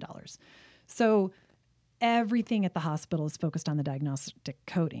 $40,000. So everything at the hospital is focused on the diagnostic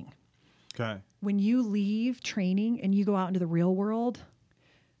coding. Okay. When you leave training and you go out into the real world,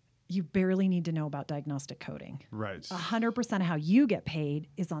 you barely need to know about diagnostic coding. Right. 100% of how you get paid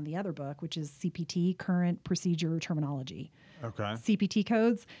is on the other book, which is CPT, current procedure terminology. Okay. CPT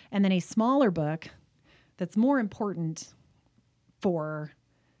codes, and then a smaller book that's more important for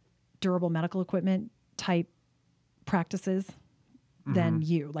durable medical equipment type practices than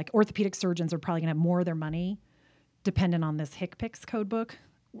you. Like orthopedic surgeons are probably going to have more of their money dependent on this HCPCS code book,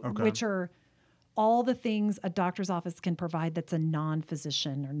 which are all the things a doctor's office can provide that's a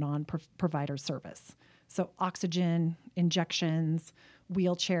non-physician or non-provider service. So oxygen, injections,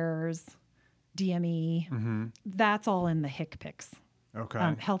 wheelchairs, DME, that's all in the HCPCS. Okay.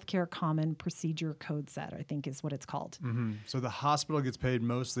 Healthcare Common Procedure Code Set, I think is what it's called. Mm-hmm. So the hospital gets paid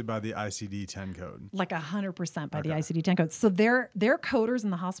mostly by the ICD-10 code. Like 100% by the ICD-10 codes. So their coders in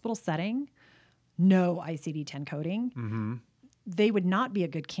the hospital setting know ICD-10 coding. Mm-hmm. They would not be a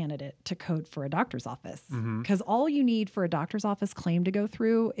good candidate to code for a doctor's office because all you need for a doctor's office claim to go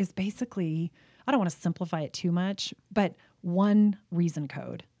through is basically, I don't want to simplify it too much, but one reason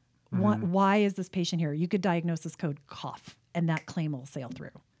code. Why is this patient here? You could diagnose this code cough, and that claim will sail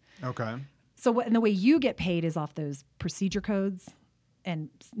through. Okay. So and the way you get paid is off those procedure codes, and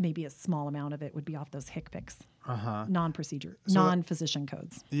maybe a small amount of it would be off those HCPCS, non-procedure, non-physician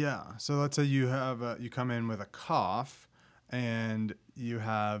codes. Yeah. So let's say you have you come in with a cough, and you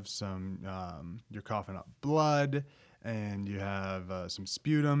have some you're coughing up blood, and you have some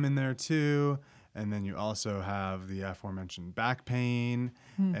sputum in there too. And then you also have the aforementioned back pain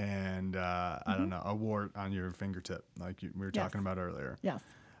and, I don't know, a wart on your fingertip, like we were talking about earlier. Yes.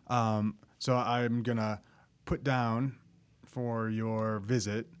 So I'm going to put down for your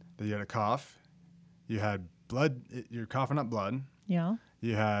visit that you had a cough, you had blood, you're coughing up blood. Yeah.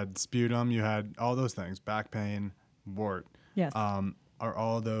 You had sputum, you had all those things, back pain, wart. Yes. Are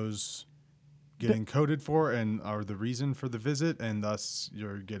all those getting coded for and are the reason for the visit, and thus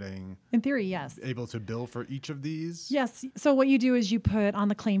you're getting, in theory, yes, able to bill for each of these? Yes. So what you do is you put on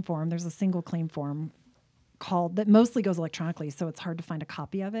the claim form, there's a single claim form that mostly goes electronically, so it's hard to find a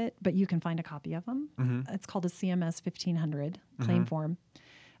copy of it, but you can find a copy of them. It's called a CMS 1500 claim form.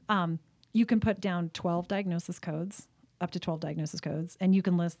 You can put down 12 diagnosis codes up to 12 diagnosis codes, and you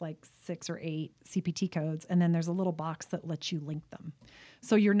can list like 6 or 8 CPT codes, and then there's a little box that lets you link them.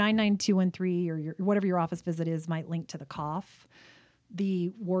 So your 99213 or your whatever your office visit is might link to the cough.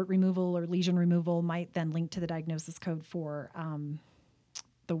 The wart removal or lesion removal might then link to the diagnosis code for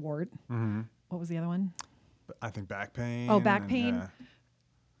the wart. Mm-hmm. What was the other one? I think back pain. Oh, back pain.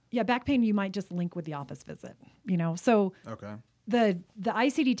 Yeah, back pain you might just link with the office visit, you know. So Okay. the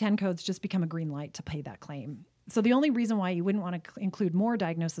ICD-10 codes just become a green light to pay that claim. So the only reason why you wouldn't want to include more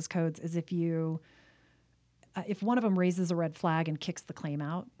diagnosis codes is if one of them raises a red flag and kicks the claim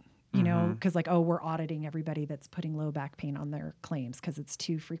out, you know, because like, oh, we're auditing everybody that's putting low back pain on their claims because it's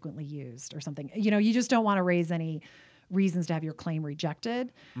too frequently used or something. You know, you just don't want to raise any reasons to have your claim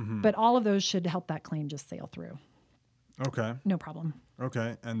rejected. But all of those should help that claim just sail through. Okay. No problem.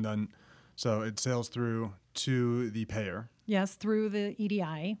 Okay. And then, so it sails through to the payer. Yes, through the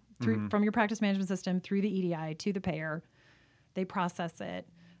EDI, from your practice management system through the EDI to the payer. They process it.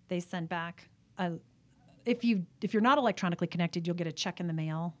 They send back if you're not electronically connected, you'll get a check in the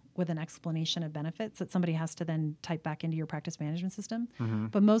mail with an explanation of benefits that somebody has to then type back into your practice management system.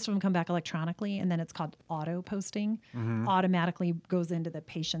 But most of them come back electronically, and then it's called auto posting. Automatically goes into the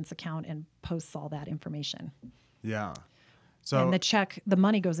patient's account and posts all that information. Yeah. So and the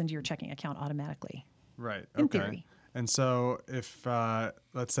money goes into your checking account automatically. Right. In Okay. theory. And so if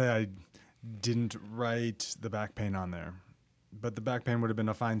let's say I didn't write the back pain on there, but the back pain would have been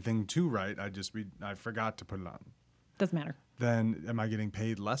a fine thing to write. I forgot to put it on. Doesn't matter. Then am I getting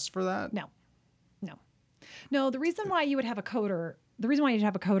paid less for that? No, the reason why you would have a coder,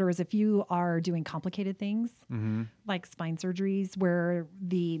 is if you are doing complicated things like spine surgeries where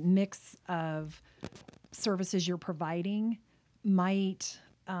the mix of services you're providing might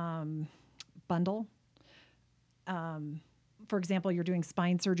bundle. For example, you're doing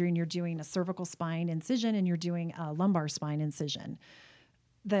spine surgery and you're doing a cervical spine incision and you're doing a lumbar spine incision.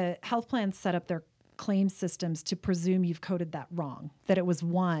 The health plans set up their claim systems to presume you've coded that wrong, that it was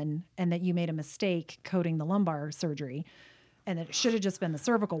one and that you made a mistake coding the lumbar surgery and that it should have just been the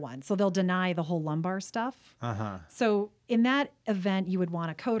cervical one. So they'll deny the whole lumbar stuff. So in that event, you would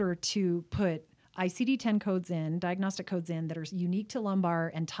want a coder to put ICD-10 codes in, diagnostic codes in that are unique to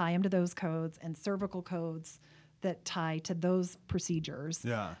lumbar and tie them to those codes, and cervical codes that tie to those procedures.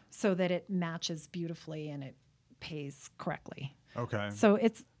 Yeah. So that it matches beautifully and it pays correctly. Okay. So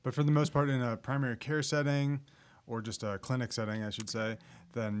But for the most part, in a primary care setting or just a clinic setting, I should say,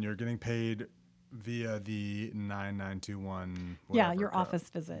 then you're getting paid via the 9921. your code. office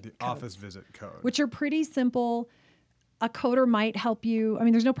visit. The codes, office visit code. which are pretty simple. A coder might help you. I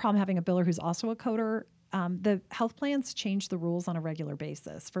mean, there's no problem having a biller who's also a coder. The health plans change the rules on a regular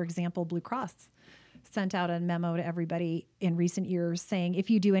basis. For example, Blue Cross sent out a memo to everybody in recent years saying,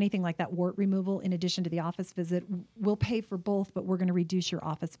 if you do anything like that wart removal in addition to the office visit, we'll pay for both, but we're going to reduce your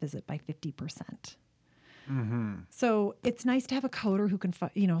office visit by 50%. So it's nice to have a coder who can,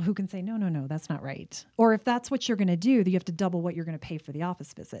 who can say, no, that's not right. Or if that's what you're going to do, you have to double what you're going to pay for the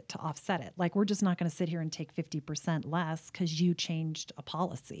office visit to offset it. Like, we're just not going to sit here and take 50% less because you changed a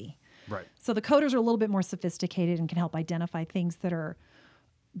policy. Right. So the coders are a little bit more sophisticated and can help identify things that are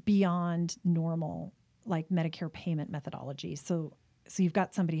beyond normal, like Medicare payment methodology. So you've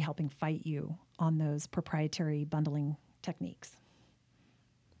got somebody helping fight you on those proprietary bundling techniques.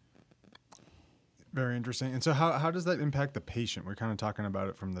 Very interesting. And so how does that impact the patient? We're kind of talking about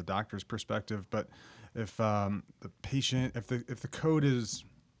it from the doctor's perspective, but if the patient, if the code is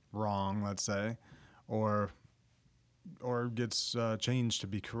wrong, let's say, or gets changed to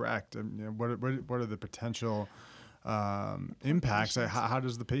be correct, what are the potential impacts? How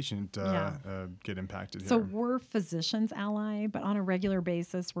does the patient get impacted here? So we're physicians' ally, but on a regular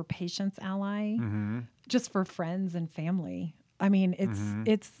basis, we're patients' ally, just for friends and family. I mean,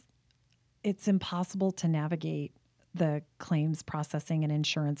 it's impossible to navigate the claims processing and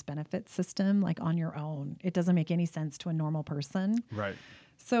insurance benefit system like on your own. It doesn't make any sense to a normal person. Right.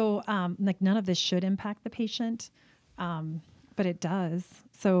 So none of this should impact the patient, but it does.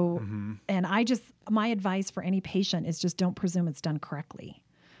 So, and my advice for any patient is just don't presume it's done correctly.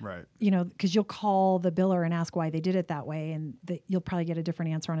 Right. Because you'll call the biller and ask why they did it that way, and you'll probably get a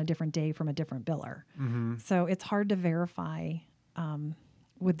different answer on a different day from a different biller. So it's hard to verify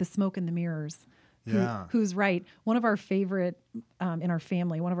with the smoke and the mirrors. Who's right? One of our favorite in our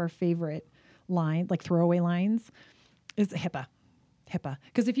family, one of our favorite throwaway lines is HIPAA.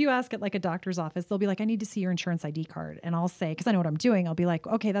 Because if you ask at like a doctor's office, they'll be like, I need to see your insurance ID card. And I'll say, because I know what I'm doing, I'll be like,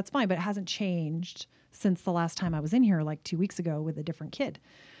 okay, that's fine, but it hasn't changed since the last time I was in here like 2 weeks ago with a different kid.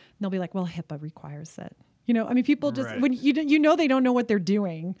 And they'll be like, well, HIPAA requires it. People just, when they don't know what they're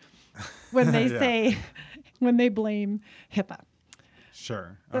doing when they say when they blame HIPAA.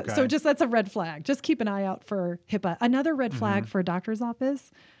 Sure. Okay. So just that's a red flag. Just keep an eye out for HIPAA. Another red flag for a doctor's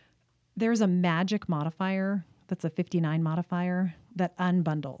office, there's a magic modifier that's a 59 modifier that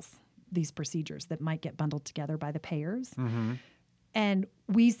unbundles these procedures that might get bundled together by the payers. And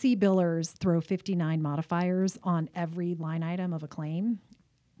we see billers throw 59 modifiers on every line item of a claim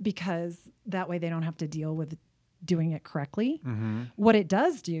because that way they don't have to deal with doing it correctly. What it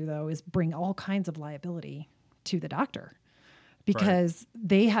does do, though, is bring all kinds of liability to the doctor because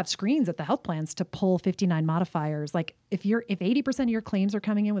they have screens at the health plans to pull 59 modifiers. Like if 80% of your claims are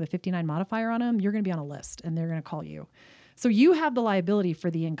coming in with a 59 modifier on them, you're going to be on a list and they're going to call you. So you have the liability for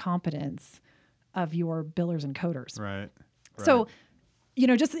the incompetence of your billers and coders. Right. So,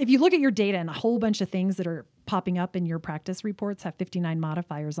 just if you look at your data and a whole bunch of things that are popping up in your practice reports have 59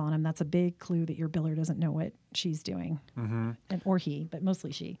 modifiers on them, that's a big clue that your biller doesn't know what she's doing, or he, but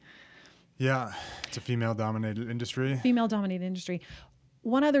mostly she. Yeah, it's a female-dominated industry. Female-dominated industry.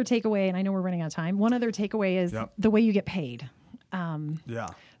 One other takeaway, and I know we're running out of time. One other takeaway is the way you get paid.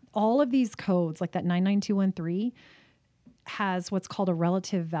 All of these codes, like that 99213, has what's called a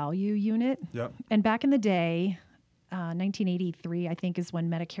relative value unit. And back in the day, 1983, I think, is when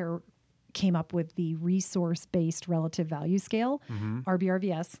Medicare came up with the resource-based relative value scale,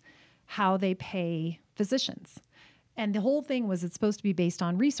 RBRVS, how they pay physicians. And the whole thing was it's supposed to be based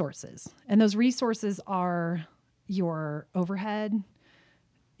on resources. And those resources are your overhead,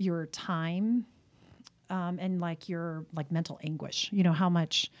 your time, and your mental anguish. How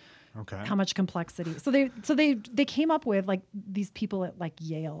much complexity. So they came up with, these people at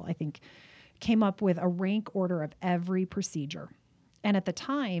Yale, I think, came up with a rank order of every procedure. And at the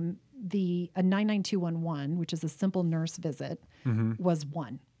time, a 99211, which is a simple nurse visit, was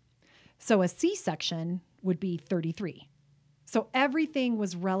 1. So a C-section would be 33. So everything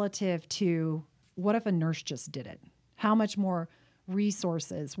was relative to what if a nurse just did it? How much more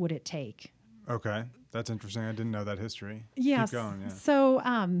resources would it take? Okay. That's interesting. I didn't know that history. Yes. Keep going,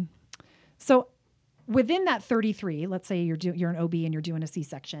 yeah. So within that 33, let's say you're an OB and you're doing a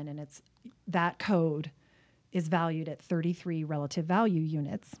C-section, and that code is valued at 33 relative value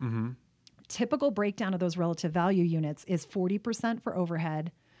units. Typical breakdown of those relative value units is 40% for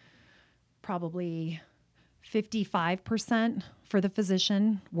overhead, probably 55% for the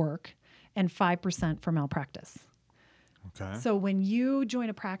physician work, and 5% for malpractice. Okay. So when you join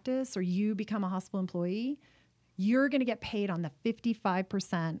a practice or you become a hospital employee, you're going to get paid on the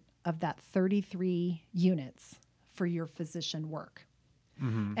 55% of that 33 units for your physician work.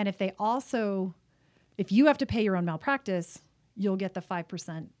 And if you have to pay your own malpractice, you'll get the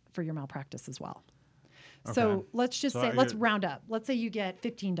 5% for your malpractice as well. Okay. So let's round up. Let's say you get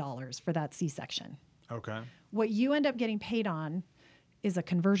 $15 for that C-section. Okay. What you end up getting paid on is a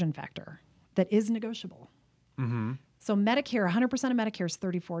conversion factor that is negotiable. So Medicare, 100% of Medicare is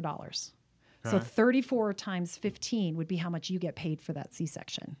 $34. Okay. So 34 times 15 would be how much you get paid for that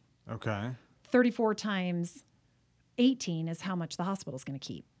C-section. Okay. 34 times 18 is how much the hospital is going to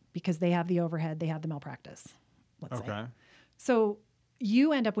keep because they have the overhead, they have the malpractice, let's say. So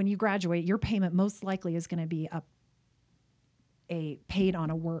you end up, when you graduate, your payment most likely is going to be paid on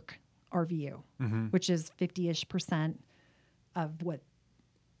a work RVU, which is 50-ish% of what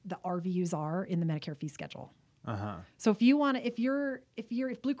the RVUs are in the Medicare fee schedule. So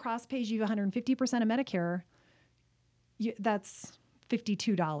if Blue Cross pays you 150% of Medicare, that's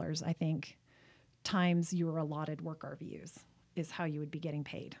 $52, I think, times your allotted work RVUs is how you would be getting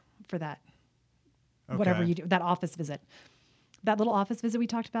paid for that. Whatever you do, that office visit. That little office visit we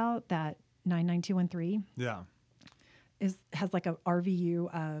talked about, that 99213. Yeah. Has like a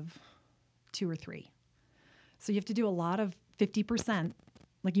RVU of 2 or 3. So you have to do a lot of 50%.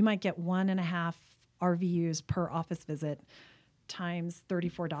 Like you might get 1.5 RVUs per office visit times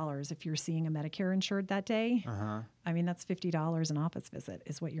 $34 if you're seeing a Medicare insured that day. I mean, that's $50 an office visit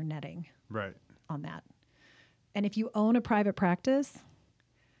is what you're netting on that. And if you own a private practice,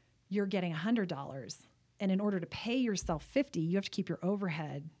 you're getting $100. And in order to pay yourself $50, you have to keep your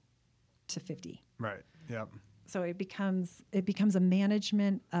overhead to $50. Right. Yep. So it becomes a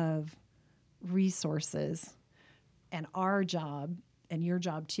management of resources, and our job and your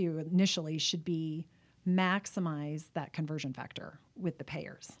job too initially should be maximize that conversion factor with the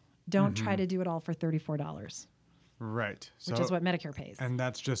payers. Don't try to do it all for $34. Right. Which is what Medicare pays. And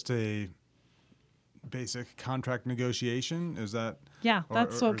that's just a basic contract negotiation? Is that? Yeah,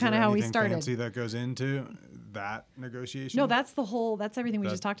 that's kind of how we started. Fancy that goes into that negotiation? No, that's everything we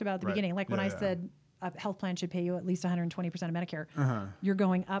just talked about at the beginning. Like when I said a health plan should pay you at least 120% of Medicare, you're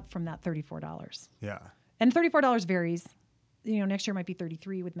going up from that $34. Yeah. And $34 varies next year might be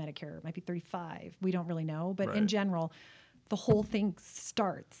 33 with Medicare, it might be 35. We don't really know. But in Right. general, the whole thing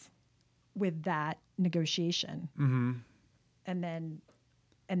starts with that negotiation. Mm-hmm.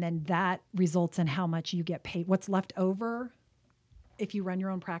 And then that results in how much you get paid. What's left over if you run your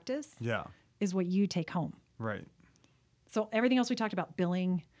own practice Yeah. is what you take home. Right. So everything else we talked about,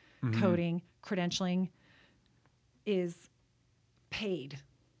 billing, coding, credentialing, is paid.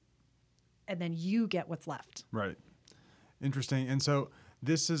 And then you get what's left. Right. Interesting. And so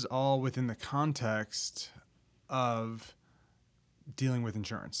this is all within the context of dealing with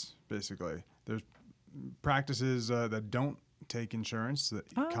insurance, basically. There's practices that don't take insurance, that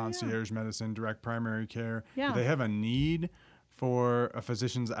concierge medicine, direct primary care. Yeah. Do they have a need for a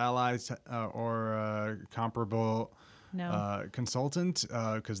physician's allies or a comparable No. consultant?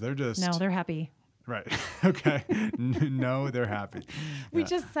 Because they're just... No, they're happy. Right. Okay. No, they're happy.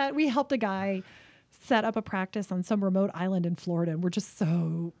 We helped a guy set up a practice on some remote island in Florida, and we're just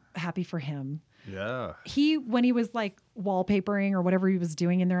so happy for him. Yeah. When he was like wallpapering or whatever he was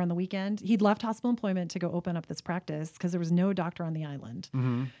doing in there on the weekend, he'd left hospital employment to go open up this practice because there was no doctor on the island.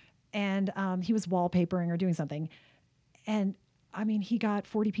 Mm-hmm. And he was wallpapering or doing something. And I mean, he got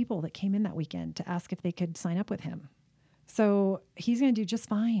 40 people that came in that weekend to ask if they could sign up with him. So he's going to do just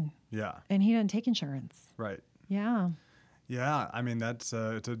fine. Yeah. And he doesn't take insurance. Right. Yeah. Yeah. I mean, that's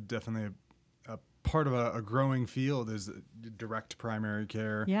definitely a part of a growing field is direct primary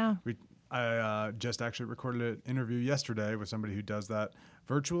care. Yeah. I just actually recorded an interview yesterday with somebody who does that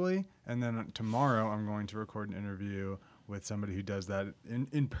virtually. And then tomorrow I'm going to record an interview with somebody who does that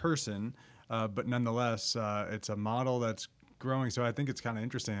in person. But nonetheless, it's a model that's growing. So I think it's kind of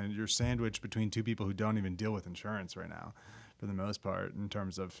interesting. You're sandwiched between two people who don't even deal with insurance right now, for the most part, in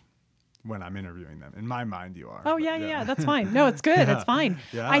terms of when I'm interviewing them. In my mind, you are. Oh, but yeah. That's fine. No, it's good. Yeah. It's fine.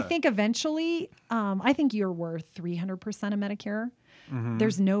 Yeah. I think eventually, I think you're worth 300% of Medicare. Mm-hmm.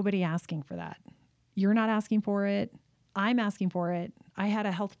 There's nobody asking for that. You're not asking for it. I'm asking for it. I had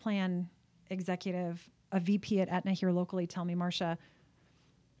a health plan executive, a VP at Aetna here locally, tell me, Marcia,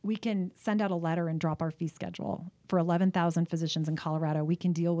 we can send out a letter and drop our fee schedule. For 11,000 physicians in Colorado, we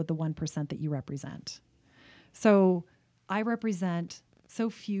can deal with the 1% that you represent. So I represent so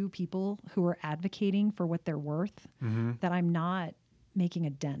few people who are advocating for what they're worth that I'm not making a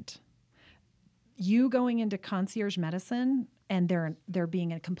dent. You going into concierge medicine and there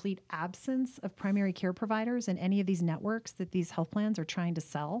being a complete absence of primary care providers in any of these networks that these health plans are trying to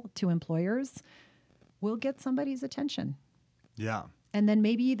sell to employers will get somebody's attention. Yeah. And then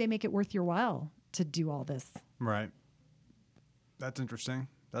maybe they make it worth your while to do all this. Right. That's interesting.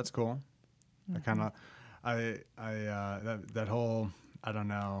 That's cool. That whole, I don't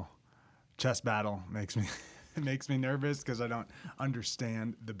know, chess battle makes me it makes me nervous because I don't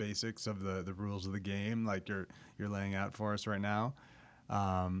understand the basics of the rules of the game like you're laying out for us right now.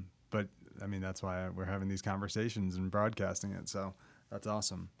 But I mean, that's why we're having these conversations and broadcasting it. So that's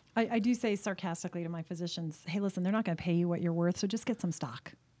awesome. I do say sarcastically to my physicians, hey, listen, they're not going to pay you what you're worth, so just get some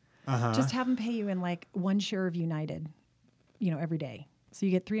stock. Just have them pay you in like one share of United, every day. So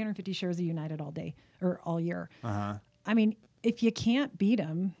you get 350 shares of United all day or all year. I mean, if you can't beat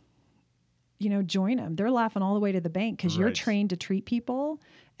them, join them. They're laughing all the way to the bank because you're Right. trained to treat people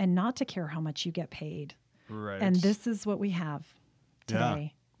and not to care how much you get paid. Right. And this is what we have Yeah.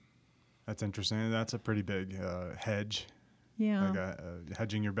 today. That's interesting. That's a pretty big hedge. Yeah. Like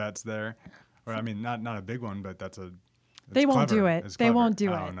hedging your bets there. Or I mean, not a big one, but that's a. They won't do it. It's They clever. won't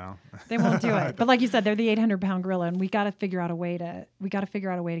do Oh, it. no. They won't do it. But like you said, they're the 800-pound gorilla, and we got to figure out a way to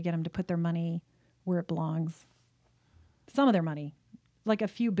get them to put their money where it belongs. Some of their money, like a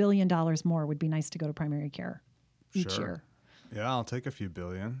few $1 billion more, would be nice to go to primary care each Sure. year. Yeah, I'll take a few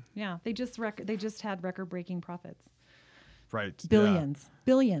billion. Yeah, they just had record-breaking profits. Right. yeah.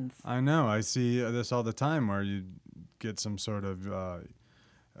 Billions. I know. I see this all the time where you get some sort of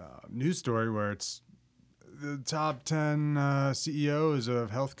news story where it's the top 10 CEOs of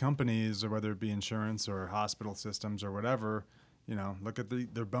health companies, or whether it be insurance or hospital systems or whatever, look at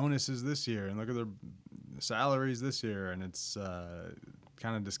their bonuses this year and look at their salaries this year. And it's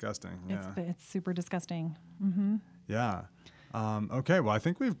kind of disgusting. Yeah. It's super disgusting. Yeah. Okay. Well, I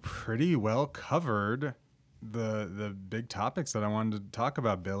think we've pretty well covered the big topics that I wanted to talk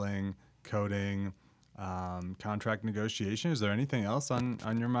about: billing, coding, contract negotiation. Is there anything else on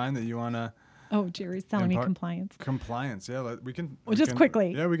your mind that you want to? Oh, Jerry's telling me compliance. Compliance. Yeah, we can. Well, just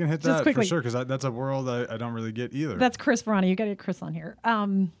quickly. Yeah, we can hit Just that quickly. for sure because that's a world I don't really get either. That's Chris Verani. You got to get Chris on here.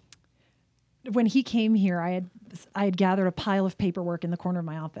 When he came here, I had gathered a pile of paperwork in the corner of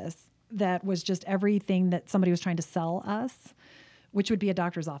my office that was just everything that somebody was trying to sell us which would be a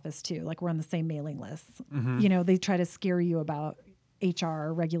doctor's office too. Like we're on the same mailing list. You know, they try to scare you about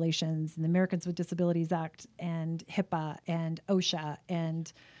HR regulations and the Americans with Disabilities Act and HIPAA and OSHA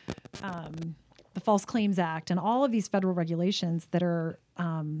and the False Claims Act and all of these federal regulations that are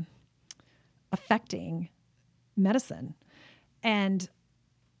affecting medicine. And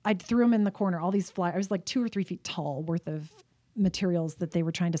I threw them in the corner, all these flyers. I was like 2 or 3 feet tall worth of materials that they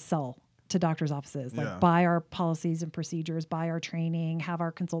were trying to sell to doctors' offices, like buy our policies and procedures, buy our training, have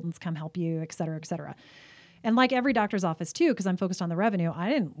our consultants come help you, et cetera, et cetera. And like every doctor's office too, because I'm focused on the revenue, I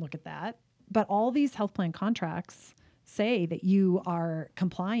didn't look at that. But all these health plan contracts say that you are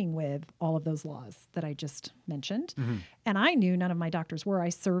complying with all of those laws that I just mentioned. And I knew none of my doctors were. I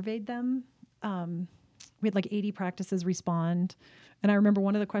surveyed them. We had like 80 practices respond. And I remember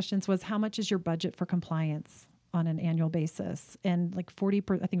one of the questions was, how much is your budget for compliance on an annual basis? And like I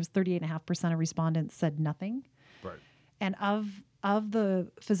think it was 38.5% of respondents said nothing. Right. And of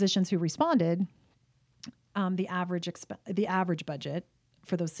the physicians who responded, the average budget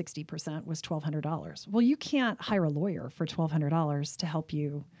for those 60% was $1,200. Well, you can't hire a lawyer for $1,200 to help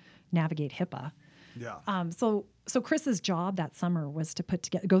you navigate HIPAA. Yeah. So Chris's job that summer was to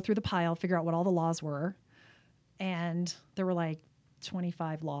go through the pile, figure out what all the laws were, and there were like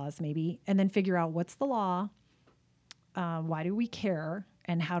 25 laws maybe, and then figure out what's the law, why do we care,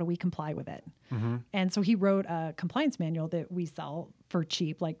 and how do we comply with it. And so he wrote a compliance manual that we sell for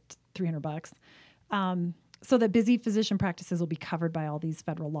cheap, like $300, so that busy physician practices will be covered by all these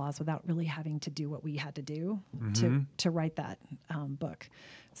federal laws without really having to do what we had to do to write that book.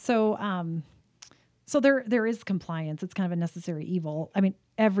 So there is compliance. It's kind of a necessary evil. I mean,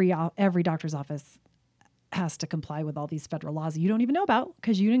 every doctor's office has to comply with all these federal laws you don't even know about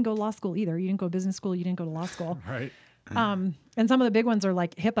because you didn't go to law school either. You didn't go to business school. You didn't go to law school. Right. And some of the big ones are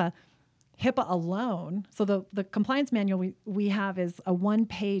like HIPAA. HIPAA alone. So the compliance manual we have is a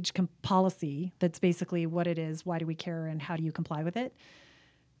 1-page policy that's basically what it is, why do we care, and how do you comply with it.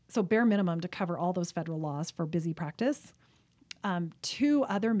 So bare minimum to cover all those federal laws for busy practice. 2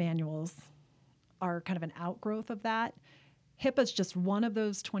 other manuals are kind of an outgrowth of that. HIPAA is just one of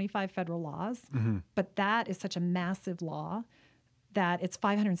those 25 federal laws, but that is such a massive law that it's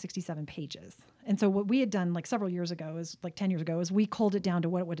 567 pages. And so what we had done like several years ago, is like 10 years ago, is we culled it down to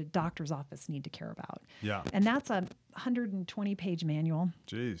what would a doctor's office need to care about. Yeah. And that's a 120-page manual.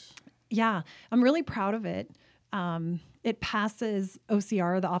 Jeez. Yeah, I'm really proud of it. It passes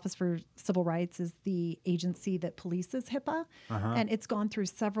OCR, the Office for Civil Rights, is the agency that polices HIPAA. And it's gone through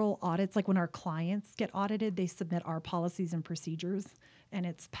several audits. Like when our clients get audited, they submit our policies and procedures, and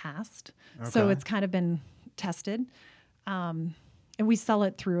it's passed. So it's kind of been tested. And we sell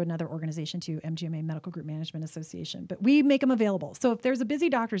it through another organization too, MGMA, Medical Group Management Association. But we make them available. So if there's a busy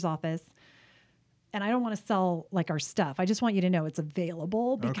doctor's office, and I don't want to sell like our stuff, I just want you to know it's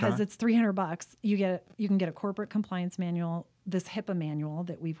available because it's $300. You can get a corporate compliance manual, this HIPAA manual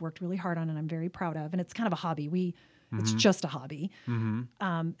that we've worked really hard on, and I'm very proud of. And it's kind of a hobby. It's just a hobby,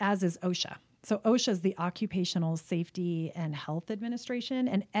 as is OSHA. So OSHA is the Occupational Safety and Health Administration,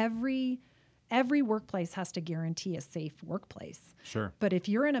 and every workplace has to guarantee a safe workplace. Sure. But if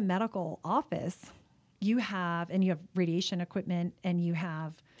you're in a medical office, you have radiation equipment, and you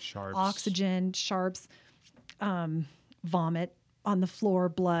have Sharps. oxygen, sharps, vomit on the floor,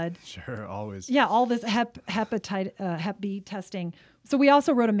 blood. Sure, always. Yeah, all this Hep B testing. So we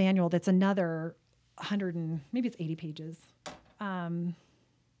also wrote a manual that's another 100 and maybe it's 80 pages.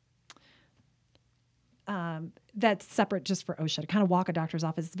 That's separate just for OSHA to kind of walk a doctor's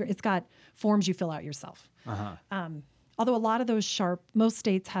office. It's got forms you fill out yourself. Although a lot of those most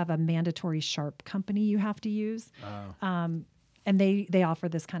states have a mandatory SHARP company you have to use. And they offer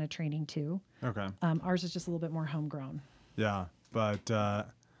this kind of training too. Okay. Ours is just a little bit more homegrown. Yeah, but...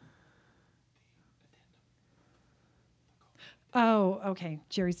 Oh, okay.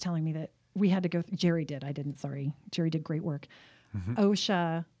 Jerry's telling me that we had to go... Jerry did. I didn't, sorry. Jerry did great work.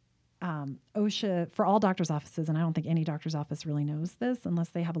 OSHA, for all doctor's offices, and I don't think any doctor's office really knows this unless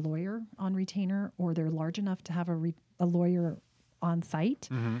they have a lawyer on retainer or they're large enough to have a lawyer on site.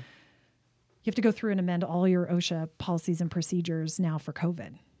 You have to go through and amend all your OSHA policies and procedures now for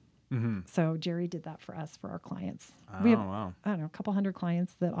COVID. So Jerry did that for us, for our clients. We have, wow. I don't know, a couple hundred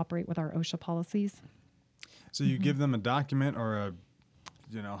clients that operate with our OSHA policies. So you give them a document or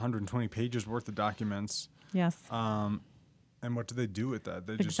 120 pages worth of documents. Yes. And what do they do with that?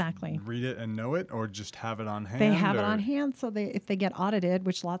 They Exactly. just read it and know it, or just have it on hand? They have it on hand, so if they get audited,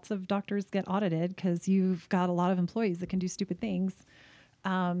 which lots of doctors get audited because you've got a lot of employees that can do stupid things,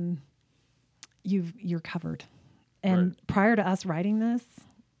 you're covered. And prior to us writing this,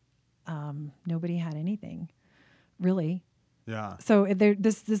 nobody had anything, really. Yeah. So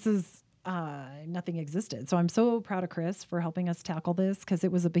this is nothing existed. So I'm so proud of Chris for helping us tackle this because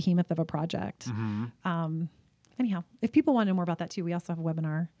it was a behemoth of a project. Anyhow, if people want to know more about that too, we also have a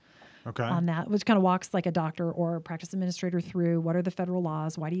webinar Okay. on that, which kind of walks like a doctor or practice administrator through what are the federal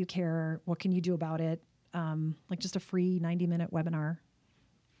laws, why do you care, what can you do about it, like just a free 90-minute webinar.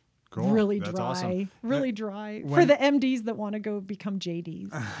 Cool. Really That's dry, awesome. really dry for when- the MDs that want to go become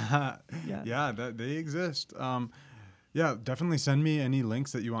JDs. Yeah, they exist. Yeah, definitely send me any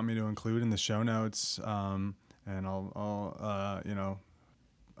links that you want me to include in the show notes, and I'll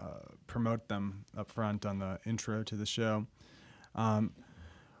promote them up front on the intro to the show.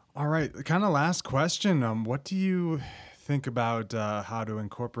 All right, kind of last question. What do you think about how to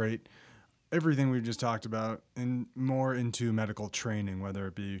incorporate everything we've just talked about more into medical training, whether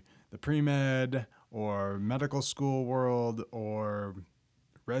it be the pre-med or medical school world or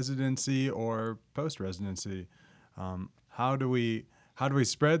residency or post-residency? How do we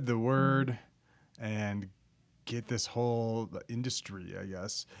spread the word and get this whole industry, I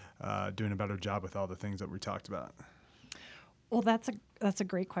guess, doing a better job with all the things that we talked about? Well, that's a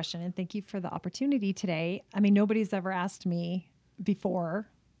great question, and thank you for the opportunity today. I mean, nobody's ever asked me before,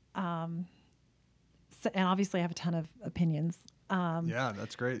 and obviously I have a ton of opinions. Yeah,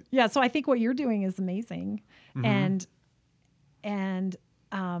 that's great. Yeah, so I think what you're doing is amazing, and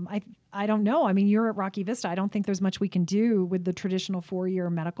I don't know. I mean, you're at Rocky Vista. I don't think there's much we can do with the traditional 4-year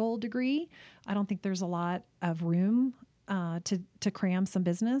medical degree. I don't think there's a lot of room to cram some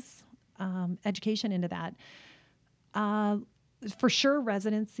business education into that. For sure,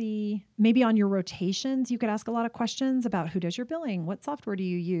 residency, maybe on your rotations, you could ask a lot of questions about who does your billing, what software do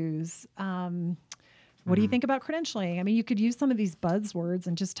you use, what do you think about credentialing? I mean, you could use some of these buzzwords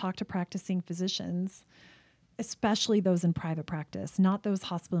and just talk to practicing physicians, especially those in private practice, not those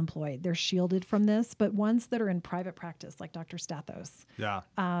hospital employed. They're shielded from this, but ones that are in private practice, like Dr. Stathos, Yeah.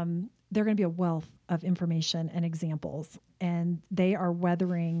 they're going to be a wealth of information and examples, and they are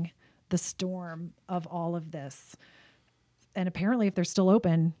weathering the storm of all of this. And apparently, if they're still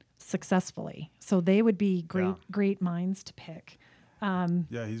open, successfully. So they would be great minds to pick.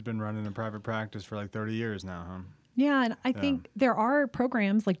 Yeah, he's been running a private practice for like 30 years now, huh? Yeah, and I think there are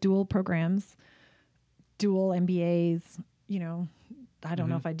programs like dual programs, dual MBAs, I don't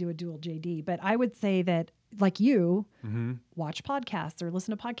know if I do a dual JD, but I would say that like you, watch podcasts or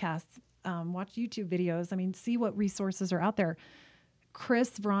listen to podcasts, watch YouTube videos. I mean, see what resources are out there.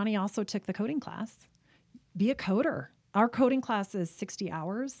 Chris Verani also took the coding class. Be a coder. Our coding class is 60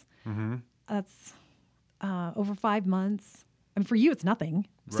 hours. That's over 5 months. I mean, for you, it's nothing.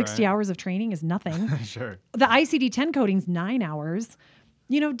 60 hours of training is nothing. Sure. The ICD-10 coding's 9 hours.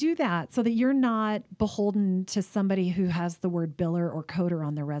 Do that so that you're not beholden to somebody who has the word biller or coder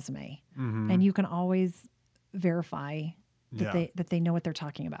on their resume. And you can always verify that they know what they're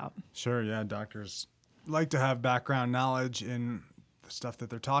talking about. Sure, yeah. Doctors like to have background knowledge in the stuff that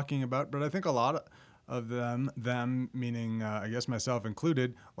they're talking about, but I think a lot of them meaning I guess myself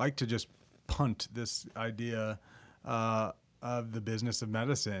included, like to just punt this idea of the business of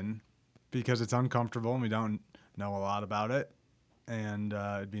medicine because it's uncomfortable and we don't know a lot about it. And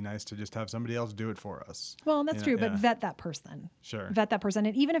it'd be nice to just have somebody else do it for us. Well, that's true, but vet that person. Sure. Vet that person.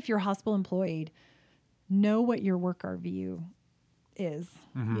 And even if you're hospital employed, know what your work RVU is.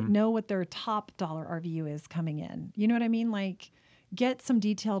 Know what their top dollar RVU is coming in. You know what I mean? Like, get some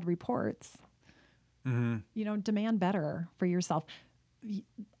detailed reports. Demand better for yourself.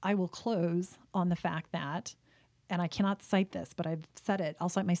 I will close on the fact that, and I cannot cite this, but I've said it. I'll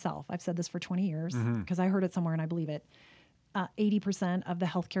cite myself. I've said this for 20 years because I heard it somewhere and I believe it. 80% of the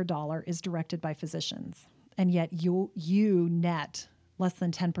healthcare dollar is directed by physicians, and yet you net less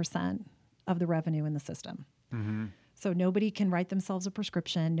than 10% of the revenue in the system. So nobody can write themselves a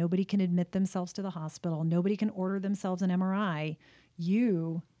prescription. Nobody can admit themselves to the hospital. Nobody can order themselves an MRI.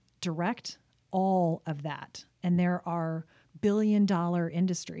 You direct all of that. And there are billion-dollar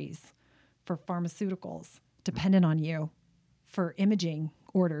industries for pharmaceuticals dependent on you, for imaging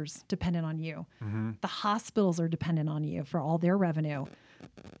orders dependent on you. The hospitals are dependent on you for all their revenue.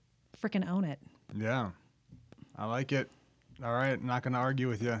 Frickin' own it. Yeah. I like it. All right. I'm not going to argue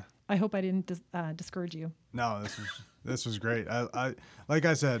with you. I hope I didn't discourage you. No, this was great. I like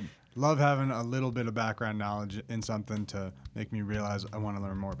I said, love having a little bit of background knowledge in something to make me realize I want to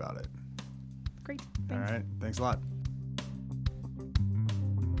learn more about it. Great. All Thanks. right. Thanks a lot.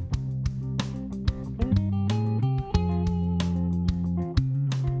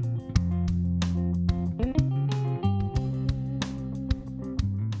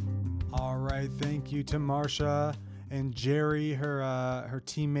 All right. Thank you to Marsha and Jerry, her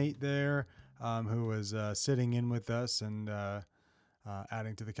teammate there. who was sitting in with us and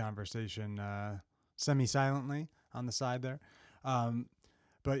adding to the conversation semi-silently on the side there.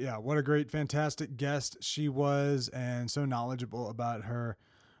 But yeah, what a great, fantastic guest she was, and so knowledgeable about her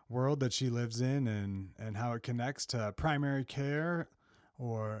world that she lives in and how it connects to primary care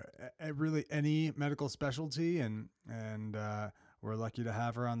or really any medical specialty. And we're lucky to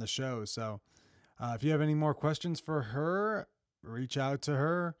have her on the show. So if you have any more questions for her, reach out to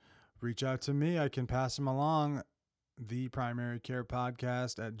her, reach out to me. I can pass them along. The Primary Care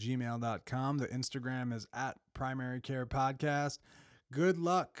Podcast at gmail.com. The Instagram is at Primary Care Podcast. Good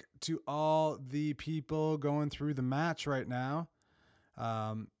luck to all the people going through the match right now.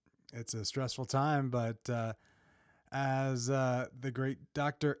 It's a stressful time, but as the great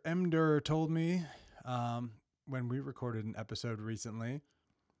Dr. Emder told me when we recorded an episode recently,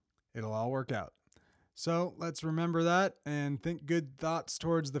 it'll all work out. So let's remember that and think good thoughts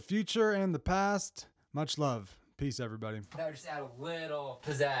towards the future and the past. Much love. Peace, everybody. Now just add a little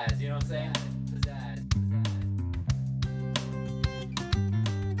pizzazz, you know what I'm saying? Pizzazz.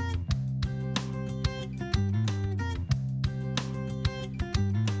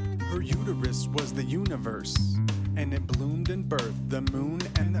 Her uterus was the universe, and it bloomed and birthed the moon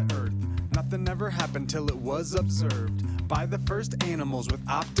and the earth. Nothing ever happened till it was observed by the first animals with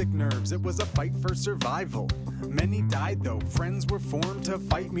optic nerves. It was a fight for survival. Many died though, friends were formed to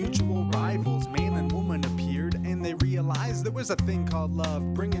fight mutual rivals. Man and woman appeared and they realized there was a thing called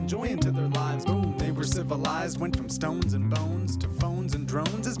love, bringing joy into their lives. Boom, they were civilized, went from stones and bones to phones and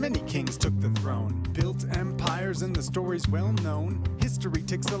drones as many kings took the throne. Built empires and the story's well known. History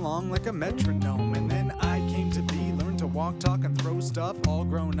ticks along like a metronome. And then I came to be, learned to walk, talk, and throw stuff. All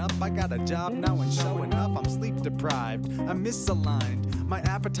grown up, I got a job now and showing up. I'm sleep deprived, I'm misaligned. My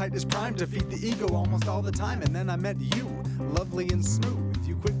appetite is primed to feed the ego almost all the time. And then I met you, lovely and smooth.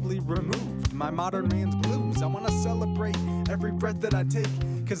 You quickly removed my modern man's blues. I want to celebrate every breath that I take,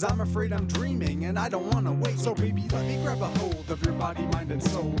 cause I'm afraid I'm dreaming and I don't want to wait. So baby, let me grab a hold of your body, mind, and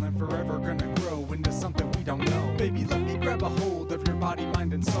soul, and forever gonna grow into something we don't know. Baby, let me grab a hold of your body,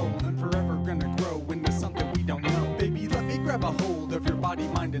 mind, and soul, and forever gonna grow into something we don't know. Baby, let me grab a hold of your body,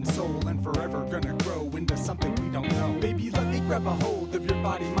 mind, and soul, and forever gonna grow into something we don't know. Baby, let me grab a hold of your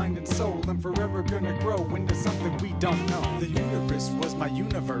body, mind, and soul, and forever gonna grow into something we don't know. The universe was my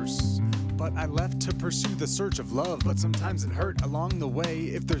universe, but I left to pursue the search of love. But sometimes it hurt along the way.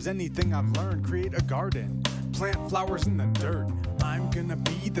 If there's anything I've learned, create a garden, plant flowers in the dirt. I'm gonna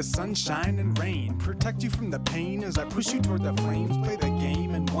be the sunshine and rain, protect you from the pain as I push you toward the flames. Play the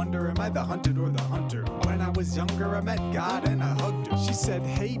game and wonder, am I the hunted or the hunter? When I was younger, I met God and I hugged her. She said,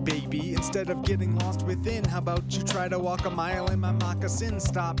 hey baby, instead of getting lost within, how about you try to walk a mile in my moccasins?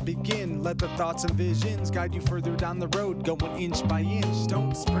 Stop, begin, let the thoughts and visions guide you further down the road, going inch by inch.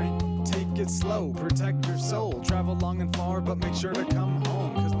 Don't sprint, take it slow, protect your soul. Travel long and far, but make sure to come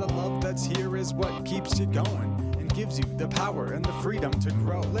home, cause the love that's here is what keeps you going, gives you the power and the freedom to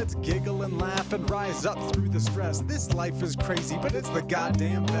grow. Let's giggle and laugh and rise up through the stress. This life is crazy, but it's the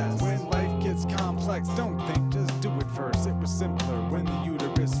goddamn best. When life gets complex, don't think, just do it first. It was simpler when the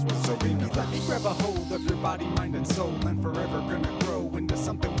uterus was so baby, let me grab a hold of your body, mind, and soul, and forever gonna grow into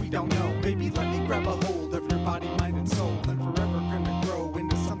something we don't know. Baby, let me grab a hold of your body, mind, and soul, and forever gonna grow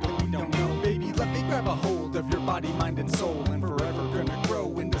into something we don't know. Baby, let me grab a hold of your body, mind, and soul, and forever gonna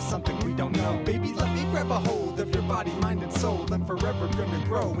grow into something we don't know. Baby, let me grab a hold of your body, mind, and soul, and forever gonna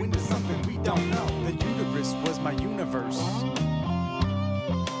grow into something we don't know. The uterus was my universe.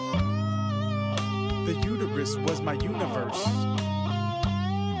 The uterus was my universe.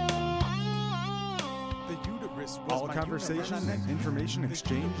 All conversation and information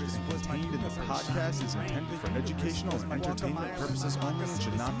exchanged and contained in this podcast is intended for educational and entertainment purposes only and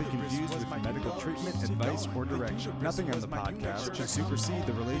should not be confused with medical treatment, advice, or direction. Nothing on the podcast should supersede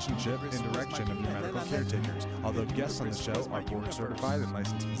the relationship and direction of your medical caretakers. Although guests on the show are board certified and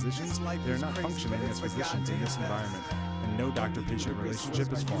licensed physicians, they are not functioning as physicians in this environment, and no doctor-patient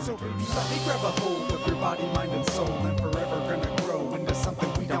relationship is formed. So baby, let me grab a hold of your body, mind, and soul, and forever gonna grow into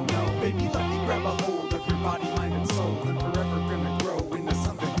something we don't know. Baby, let me grab a hold of your body, mind, and soul, and forever gonna grow into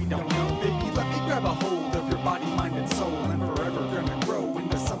something we don't know. Baby, let me grab a hold of your body, mind, and soul, and forever gonna grow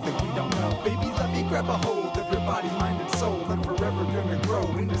into something we don't know. Baby, let me grab a hold of your body, mind, and soul, and forever gonna grow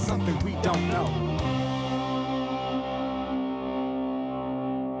into something we don't know.